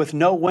a row with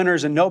no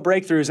winners and no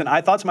breakthroughs. And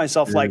I thought to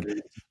myself, like,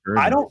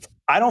 I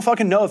don't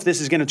fucking know if this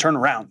is going to turn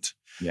around.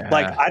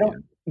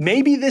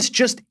 Maybe this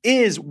just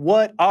is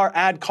what our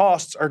ad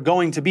costs are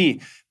going to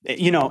be,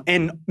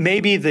 and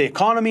maybe the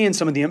economy and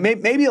some of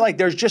maybe like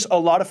there's just a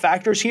lot of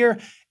factors here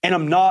and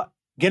I'm not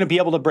going to be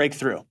able to break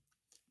through.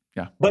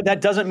 Yeah. But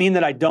that doesn't mean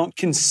that I don't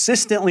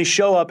consistently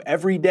show up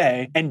every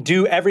day and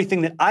do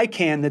everything that I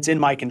can that's in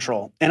my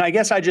control. And I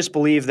guess I just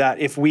believe that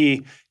if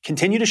we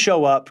continue to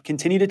show up,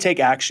 continue to take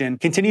action,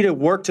 continue to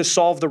work to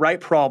solve the right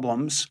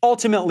problems,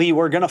 ultimately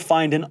we're going to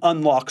find an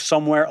unlock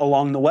somewhere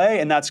along the way,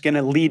 and that's going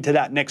to lead to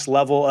that next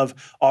level of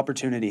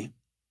opportunity.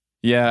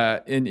 Yeah,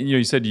 and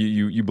you said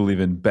you believe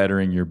in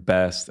bettering your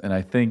best, and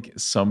I think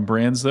some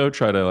brands though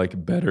try to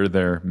like better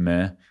their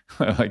meh.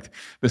 Like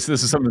this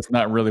is something that's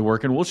not really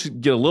working. We'll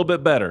just get a little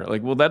bit better.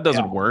 Like, well, that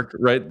doesn't work,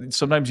 right?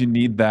 Sometimes you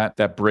need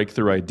that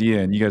breakthrough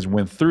idea, and you guys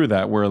went through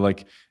that where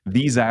like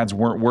these ads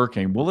weren't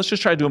working. Well, let's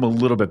just try to do them a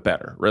little bit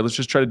better, right? Let's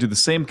just try to do the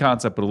same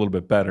concept but a little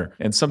bit better.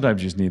 And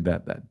sometimes you just need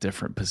that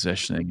different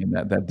positioning and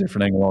that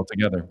different angle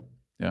altogether.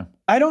 Yeah.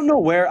 I don't know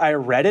where I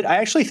read it. I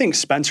actually think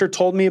Spencer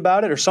told me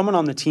about it, or someone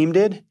on the team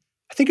did.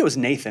 I think it was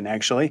Nathan,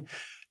 actually.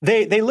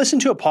 They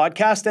listened to a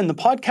podcast, and the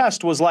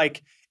podcast was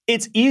like,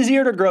 it's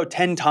easier to grow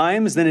 10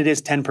 times than it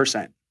is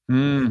 10%.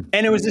 And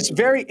it was this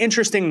very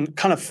interesting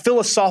kind of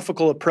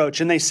philosophical approach.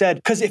 And they said,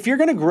 because if you're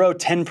going to grow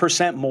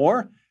 10%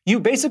 more, you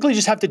basically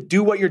just have to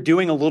do what you're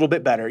doing a little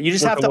bit better. You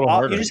just have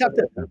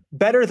to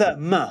better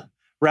the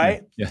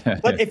right? Yeah.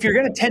 But if you're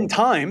going to 10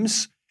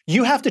 times,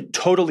 you have to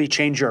totally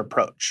change your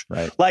approach.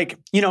 Right. Like,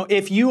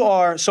 if you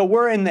are, so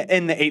we're in the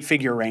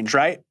 8-figure range,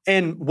 right?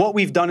 And what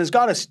we've done has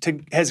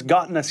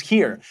gotten us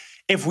here.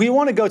 If we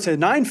want to go to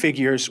 9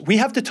 figures, we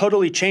have to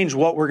totally change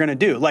what we're going to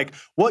do. Like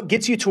what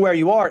gets you to where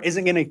you are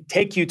isn't going to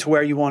take you to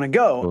where you want to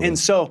go. And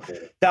so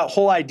that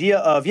whole idea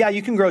of,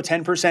 you can grow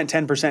 10%,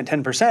 10%,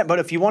 10%. But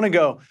if you want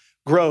to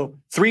grow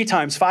 3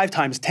 times, 5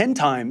 times, 10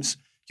 times,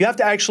 you have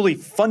to actually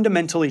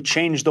fundamentally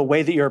change the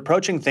way that you're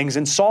approaching things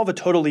and solve a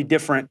totally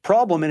different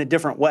problem in a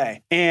different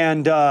way.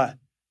 And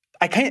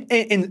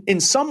in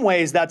some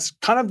ways, that's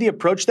kind of the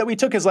approach that we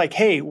took is like,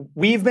 hey,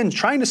 we've been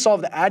trying to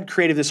solve the ad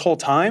creative this whole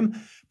time,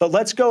 but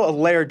let's go a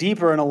layer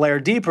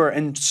deeper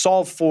and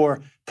solve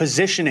for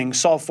positioning,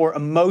 solve for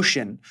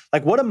emotion.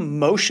 Like what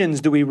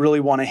emotions do we really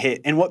want to hit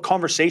and what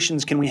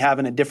conversations can we have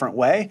in a different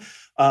way?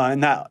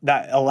 And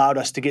that allowed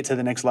us to get to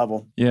the next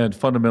level. Yeah, and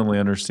fundamentally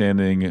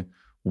understanding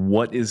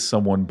what is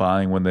someone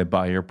buying when they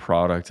buy your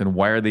product and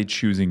why are they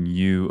choosing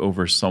you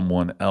over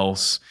someone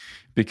else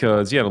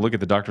Because to look at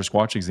the Dr.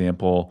 Squatch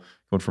example,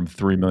 going from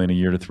 3 million a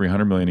year to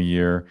 300 million a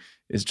year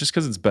is just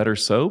because it's better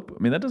soap.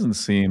 I mean, that doesn't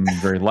seem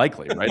very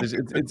likely, right?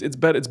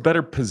 It's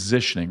better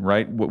positioning,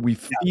 right? What we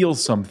feel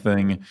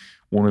something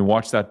when we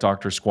watch that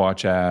Dr.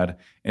 Squatch ad,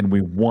 and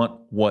we want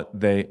what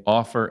they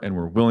offer, and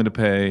we're willing to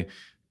pay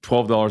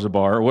 $12 a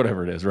bar or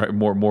whatever it is, right?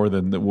 More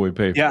than what we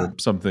pay for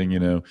something,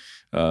 a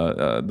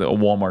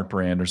Walmart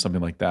brand or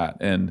something like that.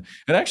 And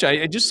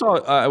actually, I just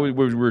saw we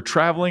were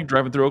driving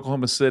through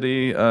Oklahoma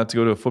City to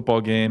go to a football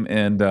game,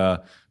 and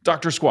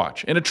Dr.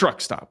 Squatch in a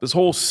truck stop. This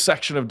whole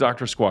section of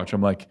Dr. Squatch.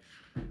 I'm like,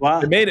 wow,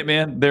 they made it,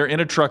 man. They're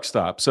in a truck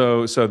stop.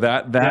 So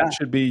that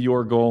should be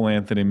your goal,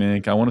 Anthony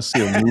Mink. I want to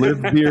see a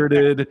live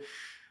bearded.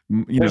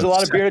 There's a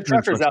lot of bearded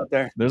truckers out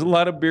there. There's a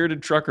lot of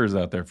bearded truckers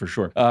out there for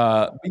sure.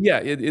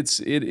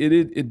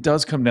 It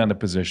does come down to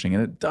positioning,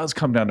 and it does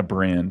come down to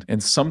brand.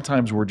 And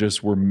sometimes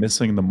we're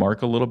missing the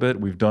mark a little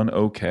bit. We've done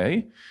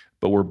okay,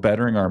 but we're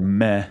bettering our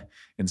meh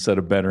instead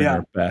of bettering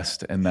our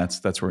best, and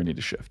that's where we need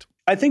to shift.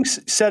 I think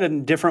said in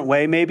a different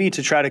way, maybe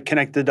to try to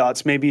connect the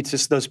dots, maybe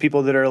to those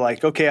people that are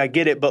like, okay, I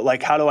get it, but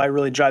like, how do I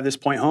really drive this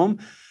point home?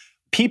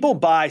 People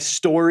buy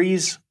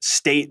stories,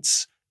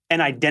 states,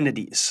 and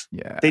identities.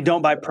 Yeah. They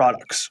don't buy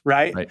products,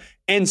 right?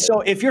 And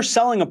so if you're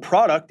selling a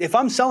product, if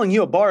I'm selling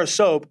you a bar of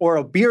soap or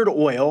a beard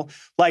oil,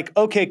 like,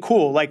 okay,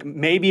 cool. Like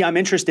maybe I'm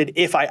interested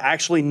if I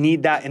actually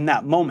need that in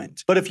that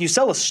moment. But if you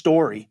sell a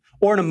story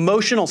or an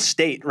emotional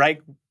state,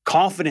 right?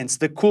 Confidence,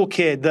 the cool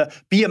kid, the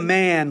be a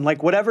man,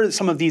 like whatever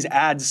some of these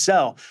ads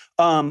sell,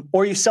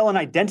 or you sell an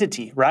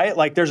identity, right?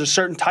 Like there's a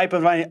certain type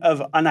of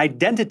an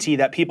identity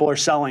that people are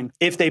selling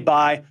if they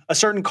buy a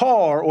certain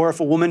car or if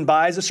a woman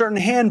buys a certain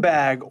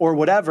handbag or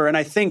whatever. And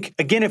I think,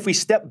 again, if we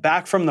step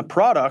back from the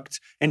product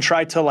and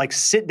try to like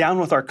sit down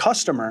with our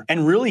customer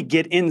and really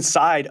get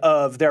inside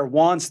of their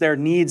wants, their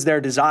needs,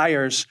 their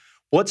desires.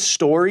 What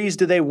stories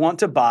do they want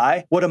to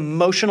buy? What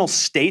emotional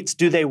states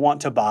do they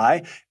want to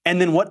buy? And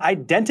then what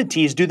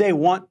identities do they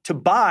want to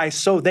buy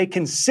so they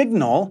can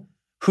signal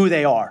who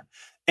they are?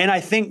 And I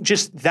think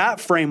just that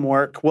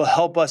framework will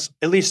help us,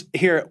 at least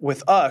here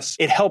with us,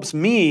 it helps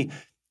me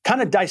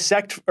kind of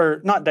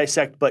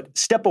but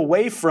step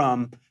away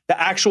from the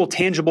actual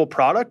tangible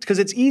product, because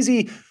it's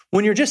easy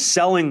when you're just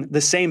selling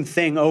the same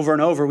thing over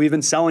and over. We've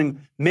been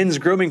selling men's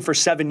grooming for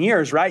 7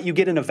 years, right? You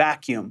get in a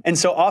vacuum. And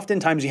so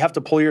oftentimes you have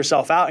to pull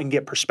yourself out and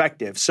get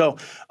perspective. So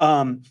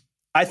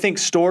I think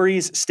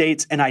stories,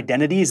 states, and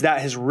identities,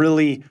 that has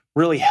really,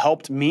 really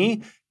helped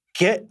me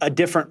get a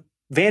different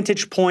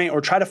vantage point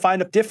or try to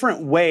find a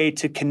different way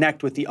to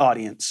connect with the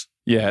audience.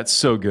 Yeah, it's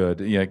so good.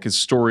 Yeah, because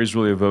stories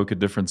really evoke a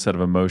different set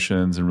of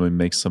emotions and really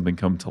make something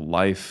come to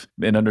life.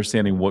 And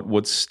understanding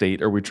what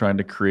state are we trying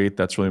to create,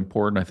 that's really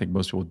important. I think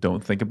most people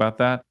don't think about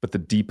that. But the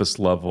deepest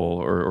level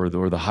or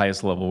the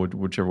highest level,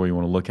 whichever way you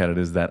want to look at it,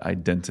 is that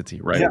identity,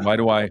 right? Yeah. Why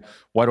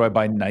do I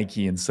buy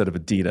Nike instead of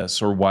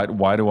Adidas? Or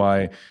why do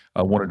I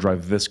want to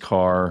drive this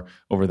car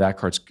over that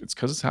car? It's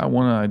because it's how I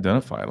want to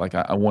identify. Like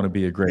I want to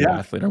be a great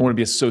athlete. I want to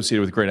be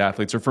associated with great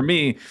athletes. Or for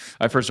me,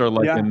 I first started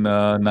liking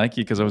Nike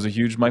because I was a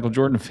huge Michael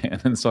Jordan fan.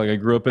 And so I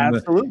grew up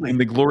in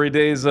the glory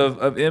days of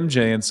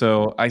MJ. And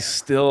so I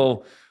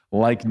still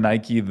like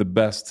Nike the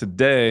best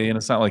today. And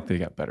it's not like they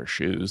got better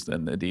shoes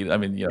than Adidas. I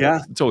mean,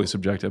 it's totally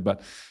subjective,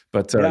 but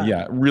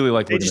really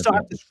like. They just don't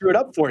have to screw it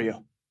up for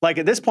you. Like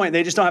at this point,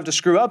 they just don't have to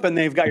screw up and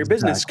they've got your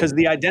business because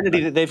the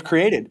identity that they've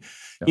created,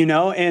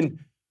 and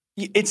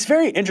it's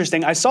very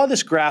interesting. I saw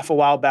this graph a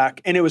while back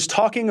and it was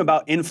talking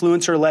about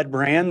influencer-led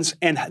brands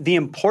and the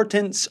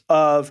importance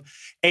of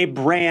a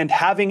brand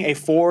having a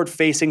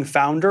forward-facing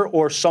founder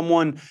or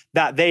someone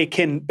that they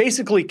can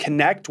basically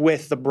connect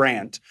with the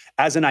brand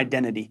as an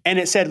identity. And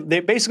it said,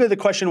 basically the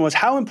question was,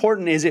 how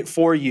important is it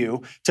for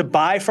you to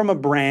buy from a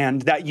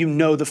brand that you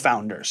know the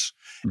founders?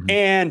 Mm-hmm.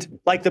 And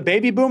like the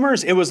baby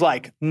boomers, it was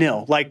like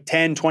nil, like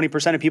 10,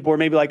 20% of people were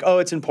maybe like, oh,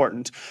 it's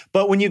important.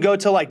 But when you go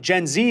to like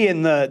Gen Z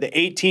and the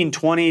 18,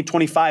 20,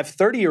 25,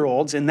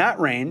 30-year-olds in that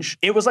range,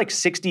 it was like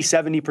 60,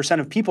 70%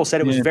 of people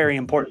said it was very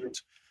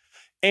important.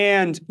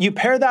 And you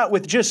pair that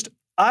with just,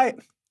 I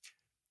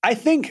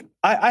think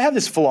I have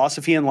this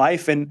philosophy in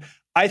life, and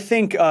I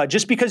think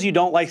just because you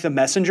don't like the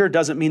messenger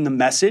doesn't mean the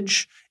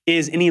message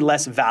is any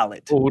less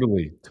valid.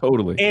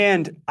 Totally.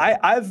 And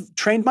I've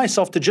trained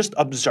myself to just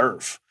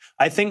observe.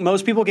 I think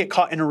most people get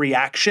caught in a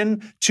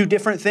reaction to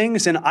different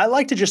things, and I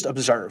like to just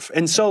observe.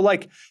 And so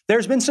like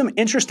there's been some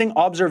interesting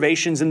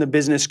observations in the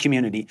business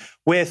community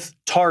with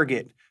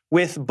Target,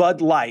 with Bud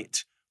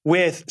Light,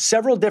 with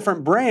several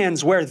different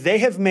brands where they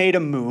have made a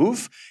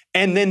move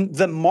and then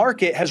the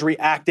market has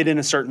reacted in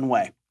a certain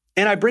way.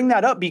 And I bring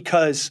that up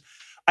because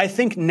I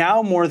think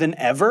now more than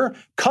ever,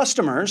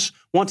 customers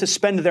want to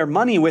spend their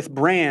money with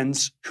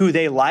brands who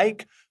they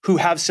like, who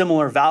have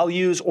similar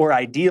values or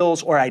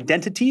ideals or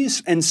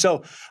identities. And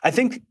so I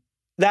think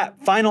that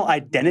final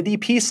identity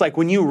piece, like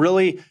when you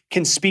really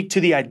can speak to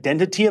the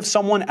identity of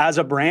someone as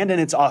a brand and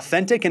it's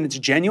authentic and it's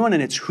genuine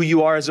and it's who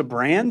you are as a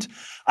brand,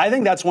 I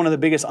think that's one of the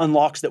biggest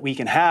unlocks that we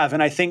can have.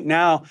 And I think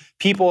now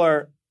people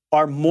are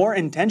are more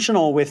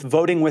intentional with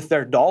voting with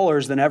their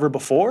dollars than ever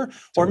before,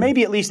 or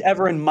maybe at least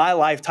ever in my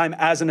lifetime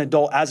as an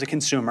adult, as a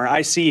consumer.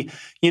 I see,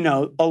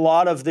 a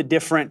lot of the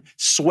different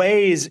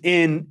sways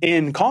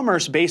in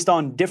commerce based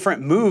on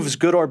different moves,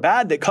 good or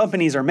bad, that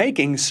companies are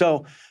making.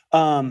 So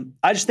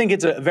I just think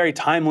it's a very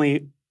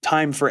timely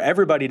time for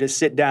everybody to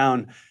sit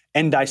down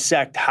and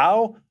dissect,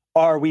 how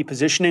are we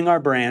positioning our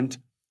brand?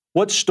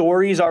 What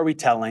stories are we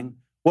telling?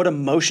 What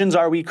emotions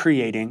are we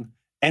creating?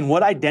 And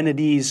what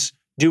identities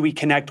do we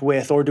connect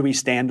with or do we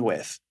stand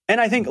with?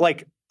 And I think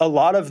like a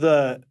lot of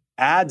the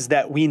ads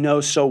that we know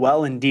so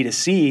well in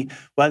D2C,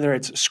 whether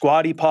it's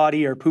Squatty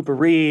Potty or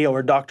Poopery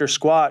or Dr.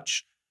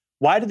 Squatch,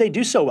 why did they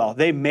do so well?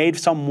 They made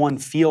someone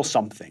feel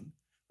something,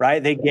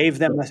 right? They gave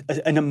them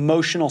an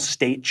emotional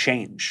state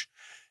change.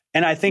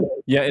 And I think,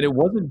 and it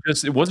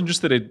wasn't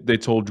just that they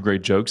told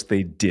great jokes.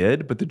 They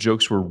did, but the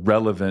jokes were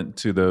relevant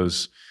to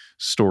those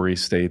story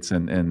states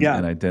and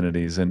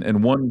identities.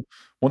 And one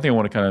thing I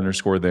want to kind of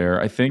underscore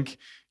there, I think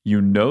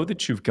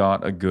that you've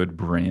got a good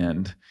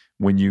brand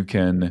when you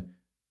can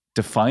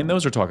define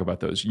those or talk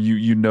about those.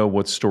 You know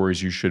what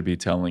stories you should be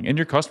telling, and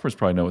your customers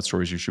probably know what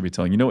stories you should be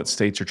telling. You know what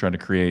states you're trying to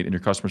create, and your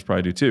customers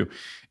probably do too.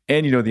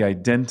 And you know the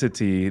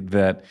identity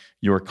that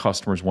your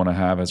customers want to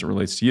have as it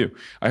relates to you.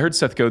 I heard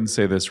Seth Godin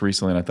say this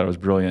recently, and I thought it was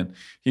brilliant.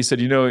 He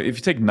said, if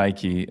you take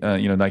Nike,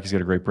 Nike's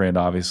got a great brand,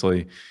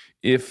 obviously.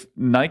 If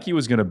Nike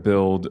was going to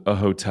build a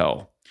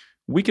hotel,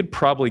 we could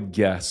probably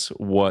guess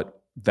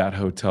what that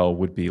hotel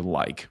would be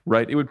like,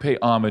 right? It would pay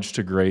homage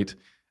to great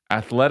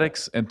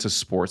athletics and to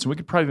sports. And we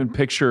could probably even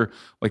picture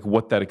like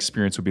what that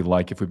experience would be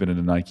like if we've been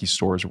into Nike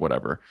stores or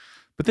whatever.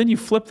 But then you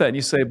flip that and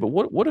you say, but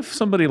what if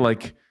somebody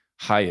like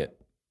Hyatt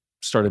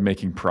started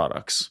making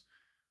products?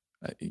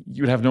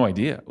 You would have no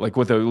idea. Like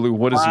what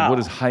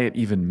does Hyatt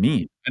even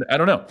mean? I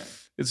don't know.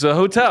 It's a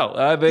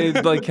hotel. They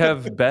like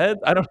have beds.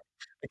 I don't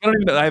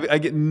even know. I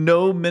get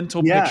no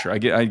mental picture. I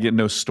get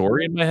no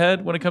story in my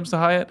head when it comes to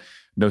Hyatt.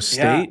 No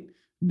state.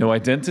 No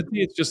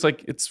identity. It's just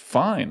like, it's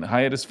fine.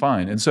 Hyatt is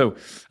fine. And so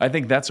I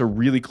think that's a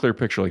really clear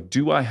picture. Like,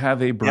 do I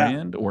have a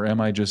brand or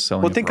am I just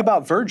selling? Well, think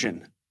about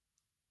Virgin.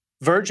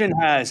 Virgin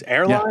has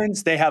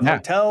airlines, they have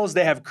hotels,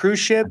 they have cruise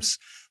ships.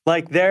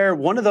 Like, they're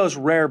one of those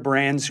rare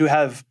brands who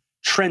have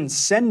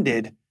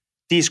transcended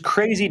these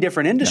crazy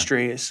different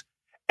industries.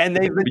 And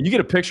you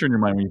get a picture in your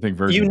mind when you think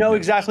Virgin. You know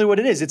exactly what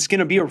it is. It's going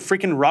to be a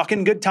freaking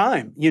rocking good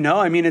time.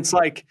 I mean, it's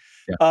like,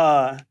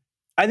 I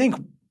think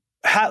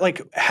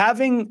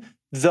having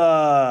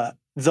the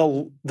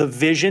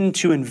vision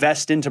to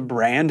invest into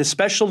brand,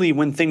 especially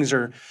when things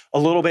are a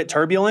little bit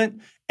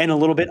turbulent and a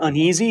little bit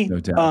uneasy. No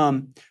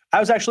doubt. I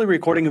was actually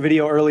recording a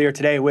video earlier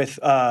today with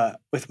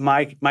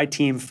my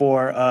team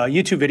for a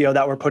YouTube video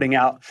that we're putting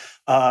out,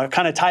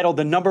 kind of titled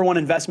 "The Number One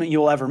Investment You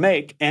Will Ever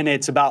Make," and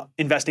it's about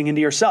investing into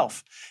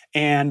yourself.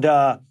 And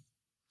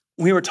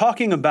we were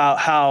talking about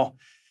how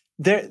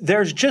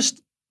there's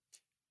just,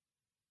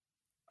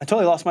 I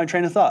totally lost my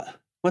train of thought.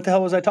 What the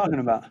hell was I talking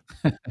about?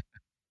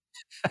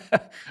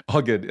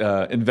 All good.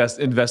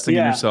 Investing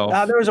in yourself.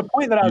 There was a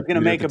point that I was going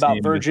to make about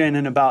Virgin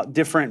and about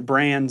different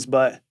brands,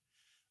 but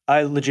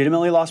I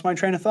legitimately lost my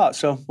train of thought.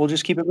 So we'll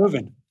just keep it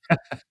moving.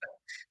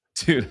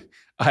 Dude,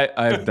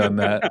 I've done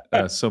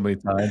that so many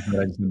times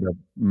that I just end up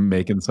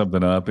making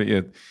something up.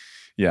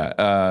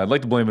 I'd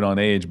like to blame it on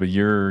age, but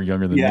you're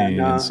younger than me,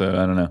 and so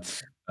I don't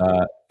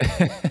know.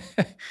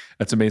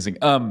 That's amazing.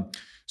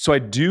 So I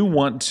do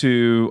want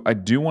to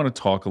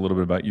talk a little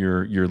bit about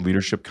your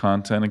leadership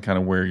content and kind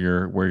of where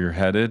you're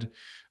headed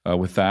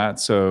with that.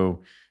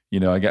 So,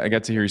 I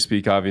got to hear you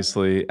speak,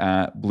 obviously,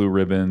 at Blue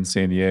Ribbon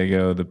San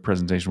Diego. The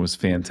presentation was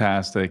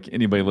fantastic.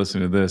 Anybody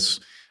listening to this,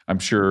 I'm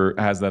sure,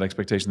 has that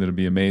expectation that it'd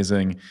be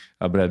amazing,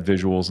 but had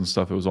visuals and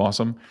stuff. It was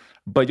awesome.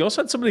 But you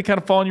also had somebody kind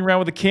of following you around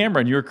with a camera,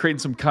 and you were creating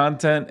some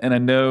content. And I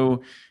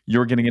know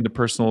you're getting into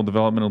personal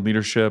development and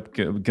leadership,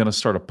 going to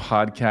start a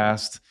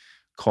podcast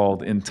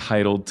called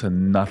Entitled to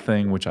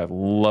Nothing, which I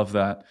love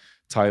that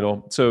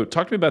title. So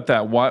talk to me about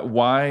that.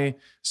 Why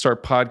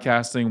start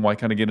podcasting? Why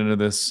kind of get into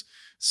this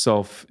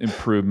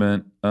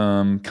self-improvement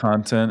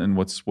content, and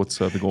what's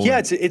the goal?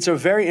 Yeah, it's a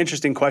very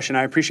interesting question.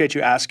 I appreciate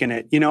you asking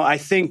it. I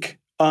think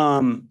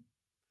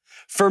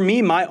for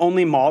me, my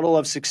only model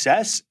of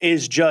success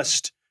is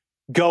just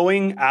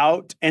going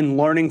out and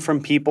learning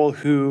from people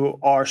who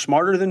are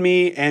smarter than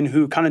me and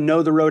who kind of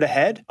know the road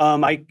ahead.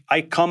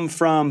 I come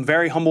from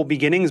very humble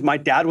beginnings. My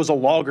dad was a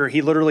logger.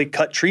 He literally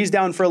cut trees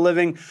down for a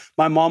living.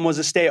 My mom was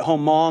a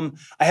stay-at-home mom.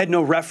 I had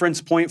no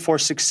reference point for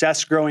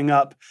success growing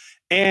up.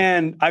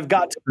 And I've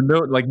got no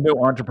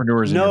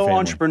entrepreneurs. No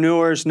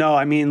entrepreneurs. No,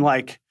 I mean,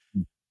 like,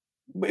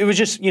 it was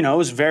just, it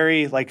was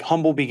very like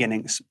humble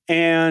beginnings.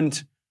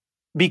 And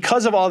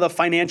because of all the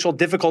financial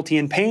difficulty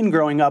and pain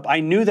growing up, I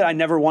knew that I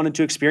never wanted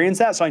to experience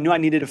that. So I knew I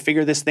needed to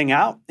figure this thing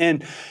out.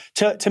 And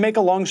to make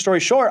a long story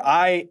short,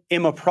 I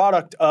am a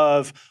product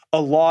of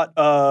a lot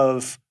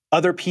of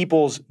other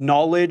people's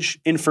knowledge,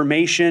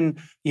 information.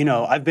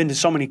 I've been to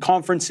so many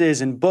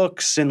conferences and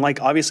books, and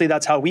like, obviously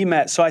that's how we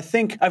met. So I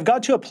think I've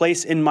got to a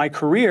place in my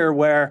career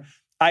where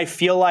I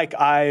feel like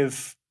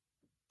I've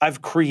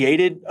I've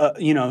created,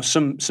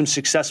 some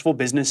successful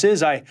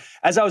businesses.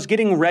 As I was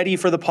getting ready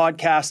for the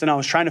podcast and I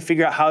was trying to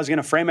figure out how I was going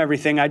to frame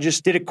everything, I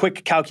just did a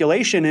quick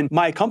calculation, and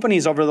my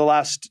companies over the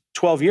last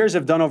 12 years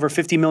have done over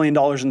 $50 million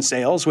in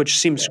sales, which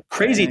seems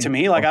crazy to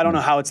me. Like, I don't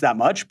know how it's that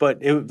much, but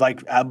it was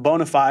like a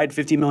bona fide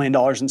 $50 million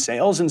in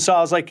sales. And so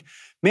I was like,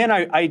 man,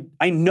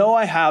 I know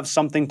I have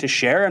something to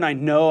share, and I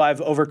know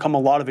I've overcome a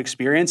lot of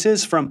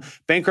experiences from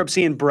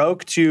bankruptcy and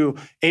broke to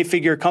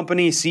 8-figure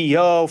company,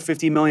 CEO,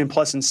 50 million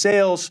plus in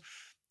sales.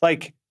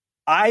 Like,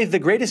 the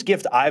greatest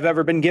gift I've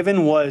ever been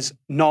given was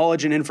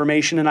knowledge and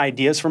information and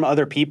ideas from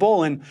other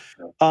people. And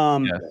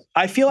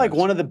I feel like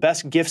one of the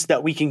best gifts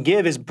that we can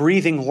give is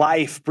breathing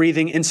life,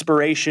 breathing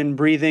inspiration,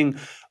 breathing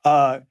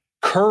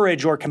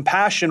courage or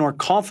compassion or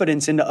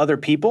confidence into other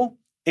people.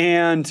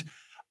 And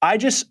I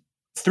just,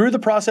 through the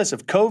process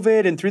of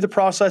COVID and through the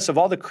process of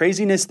all the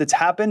craziness that's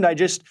happened, I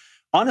just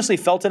honestly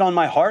felt it on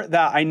my heart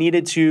that I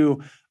needed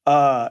to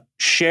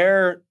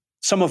share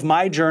some of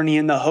my journey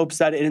in the hopes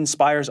that it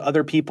inspires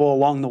other people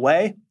along the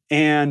way.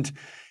 And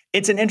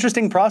it's an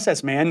interesting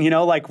process, man.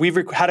 Like, we've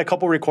had a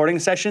couple recording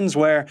sessions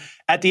where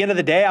at the end of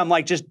the day, I'm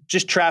like,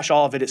 just trash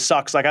all of it. It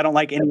sucks. Like, I don't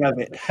like any of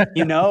it,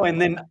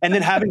 and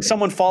then having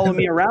someone follow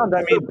me around. I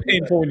mean, it's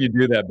painful when you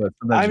do that,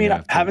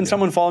 but having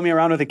someone follow me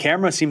around with a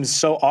camera seems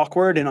so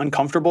awkward and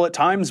uncomfortable at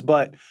times.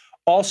 But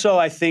also,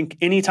 I think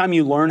anytime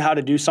you learn how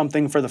to do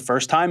something for the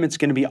first time, it's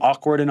going to be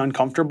awkward and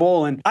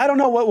uncomfortable. And I don't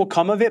know what will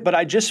come of it, but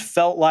I just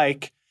felt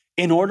like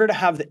in order to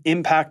have the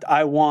impact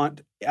I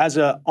want as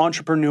an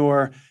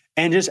entrepreneur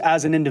and just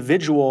as an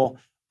individual,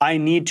 I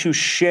need to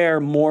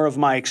share more of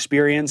my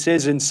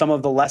experiences and some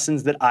of the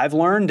lessons that I've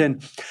learned.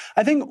 And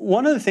I think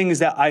one of the things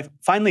that I've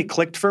finally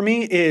clicked for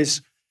me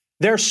is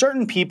there are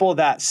certain people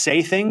that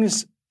say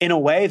things in a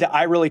way that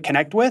I really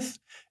connect with.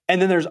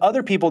 And then there's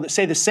other people that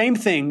say the same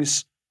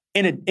things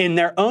in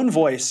their own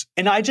voice.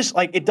 And I just,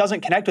 like, it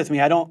doesn't connect with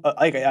me. I don't,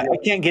 I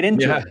can't get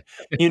into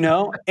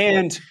it,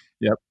 And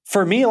Yep.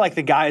 For me, like,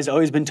 the guy has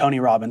always been Tony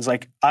Robbins.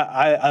 Like,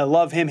 I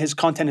love him. His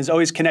content is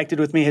always connected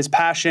with me. His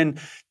passion,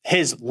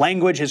 his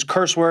language, his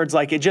curse words,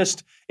 like,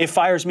 it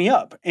fires me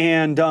up.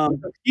 And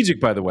strategic,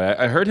 by the way,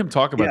 I heard him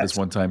talk about this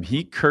one time.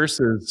 He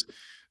curses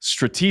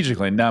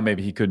strategically. Now,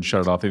 maybe he couldn't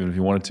shut it off even if he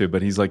wanted to,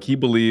 but he's like, he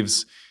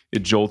believes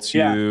it jolts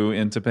you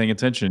into paying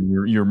attention.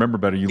 You remember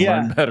better. You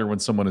learn better when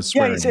someone is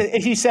swearing. Yeah,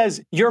 he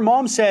says, your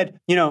mom said,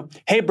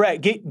 hey,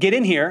 Brett, get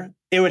in here.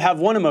 It would have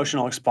one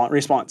emotional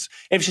response.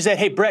 If she said,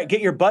 hey, Brett, get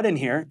your butt in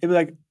here, it'd be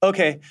like,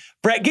 okay,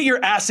 Brett, get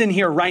your ass in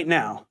here right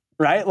now,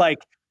 right? Like,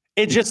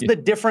 it's just the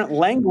different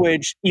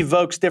language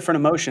evokes different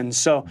emotions.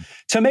 So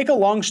to make a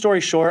long story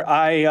short,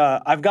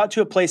 I've got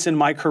to a place in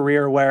my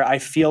career where I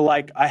feel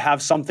like I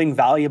have something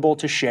valuable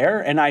to share,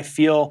 and I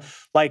feel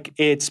like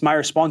it's my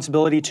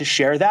responsibility to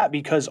share that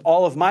because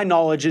all of my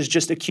knowledge is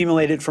just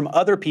accumulated from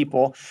other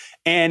people.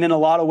 And in a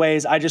lot of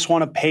ways, I just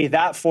want to pay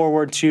that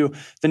forward to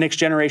the next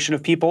generation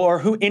of people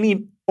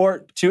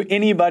or to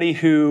anybody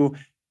who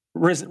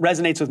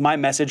resonates with my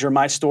message or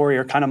my story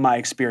or kind of my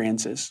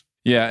experiences.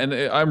 Yeah, and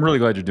I'm really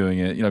glad you're doing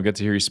it. I get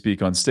to hear you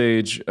speak on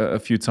stage a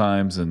few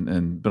times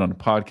and been on a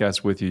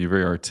podcast with you. You're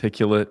very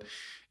articulate,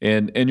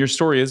 and your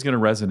story is going to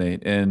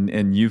resonate.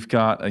 And you've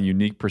got a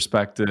unique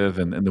perspective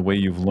and the way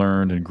you've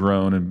learned and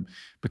grown and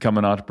become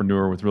an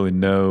entrepreneur with really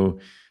no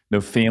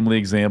family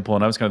example.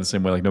 And I was kind of the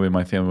same way. Like, nobody in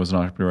my family was an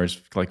entrepreneur. I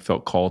just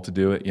felt called to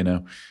do it.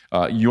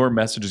 Your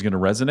message is going to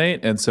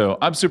resonate, and so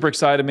I'm super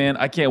excited, man.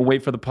 I can't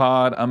wait for the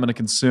pod. I'm going to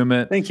consume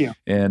it. Thank you.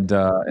 And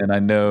I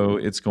know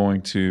it's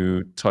going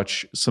to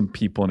touch some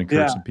people and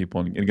encourage some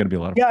people, and it's going to be a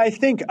lot of fun. I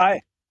think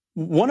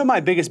one of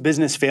my biggest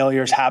business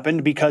failures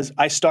happened because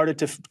I started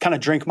to kind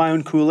of drink my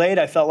own Kool-Aid.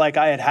 I felt like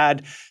I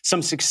had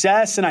some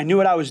success and I knew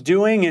what I was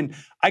doing, and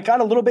I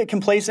got a little bit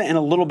complacent and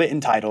a little bit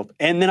entitled,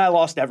 and then I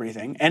lost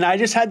everything. And I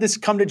just had this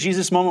come to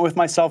Jesus moment with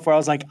myself where I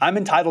was like, I'm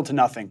entitled to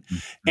nothing.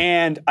 Mm-hmm.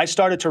 And I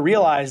started to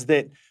realize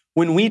that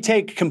when we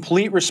take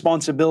complete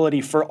responsibility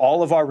for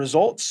all of our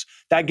results,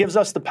 that gives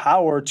us the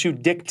power to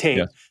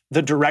dictate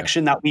the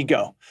direction that we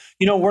go.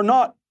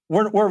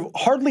 We're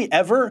hardly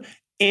ever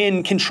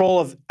in control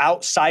of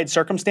outside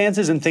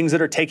circumstances and things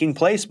that are taking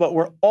place, but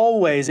we're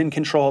always in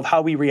control of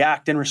how we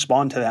react and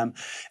respond to them.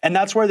 And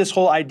that's where this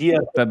whole idea...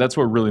 That's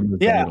what really moves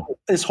the needle.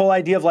 This whole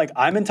idea of like,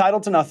 I'm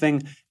entitled to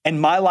nothing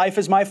and my life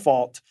is my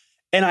fault.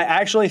 And I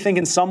actually think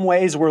in some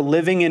ways we're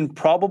living in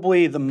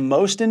probably the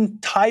most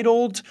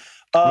entitled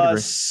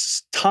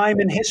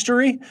time in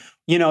history.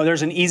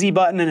 There's an easy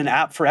button and an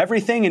app for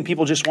everything, and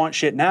people just want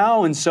shit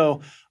now. And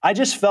so I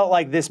just felt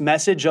like this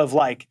message of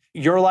like,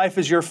 your life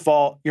is your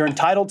fault, you're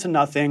entitled to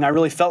nothing. I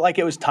really felt like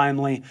it was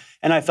timely,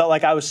 and I felt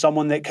like I was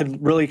someone that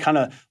could really kind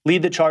of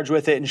lead the charge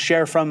with it and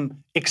share from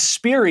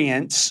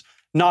experience,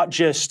 not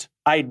just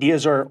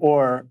ideas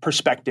or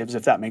perspectives,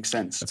 if that makes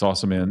sense. That's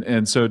awesome, man.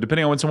 And so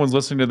depending on when someone's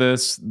listening to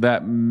this,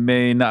 that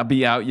may not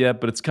be out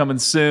yet, but it's coming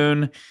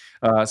soon.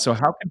 So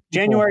how can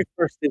January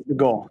 1st is the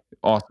goal.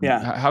 Awesome.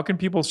 Yeah. How can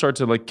people start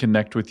to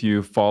connect with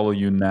you, follow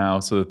you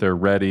now so that they're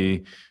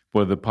ready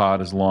whether the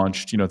pod is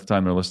launched, at the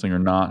time they're listening or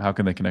not, how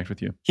can they connect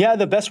with you? Yeah,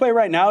 the best way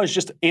right now is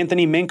just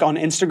Anthony Mink on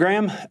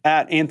Instagram,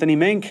 at Anthony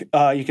Mink.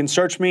 You can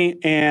search me,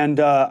 and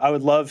I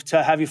would love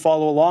to have you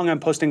follow along. I'm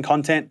posting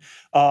content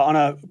on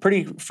a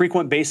pretty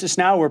frequent basis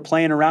now. We're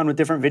playing around with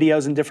different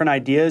videos and different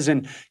ideas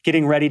and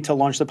getting ready to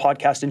launch the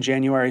podcast in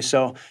January.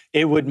 So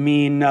it would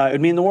mean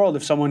the world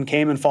if someone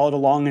came and followed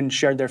along and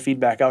shared their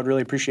feedback. I would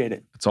really appreciate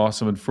it. It's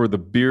awesome. And for the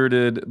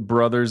bearded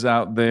brothers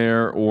out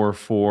there, or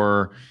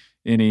for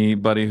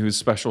anybody whose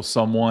special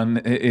someone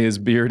is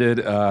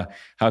bearded,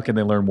 how can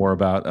they learn more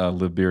about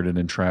Live Bearded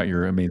and try out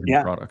your amazing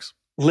products?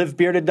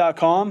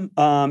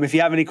 livebearded.com. If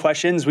you have any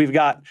questions, we've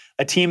got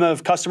a team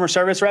of customer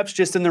service reps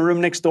just in the room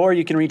next door.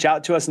 You can reach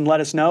out to us and let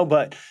us know.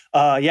 But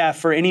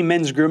for any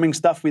men's grooming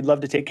stuff, we'd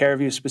love to take care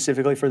of you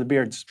specifically for the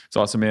beards. It's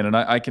awesome, man. And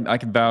I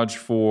can vouch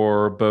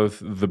for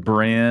both the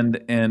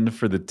brand and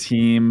for the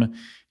team.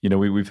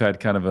 We've had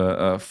kind of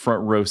a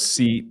front row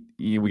seat.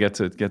 We get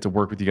to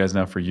work with you guys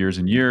now for years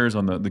and years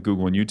on the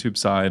Google and YouTube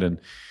side, and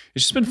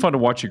it's just been fun to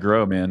watch you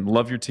grow, man.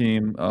 Love your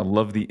team,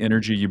 love the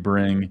energy you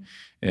bring,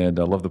 and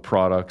love the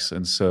products.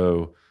 And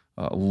so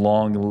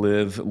long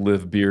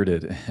live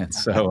Bearded. And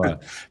so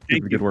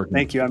keep the good work.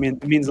 Thank you. I mean,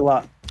 it means a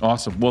lot.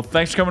 Awesome. Well,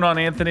 thanks for coming on,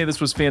 Anthony.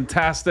 This was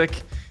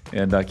fantastic,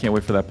 and I can't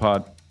wait for that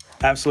pod.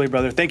 Absolutely,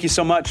 brother. Thank you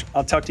so much.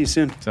 I'll talk to you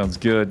soon. Sounds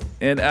good.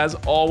 And as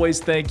always,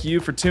 thank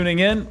you for tuning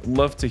in.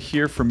 Love to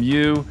hear from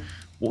you.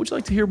 What would you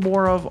like to hear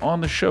more of on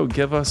the show?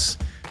 Give us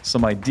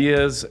some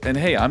ideas. And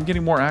hey, I'm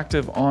getting more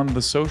active on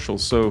the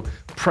socials. So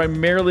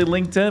primarily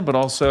LinkedIn, but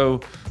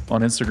also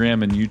on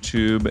Instagram and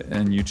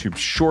YouTube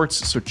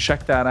Shorts. So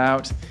check that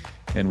out.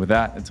 And with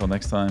that, until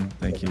next time,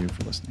 thank you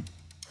for listening.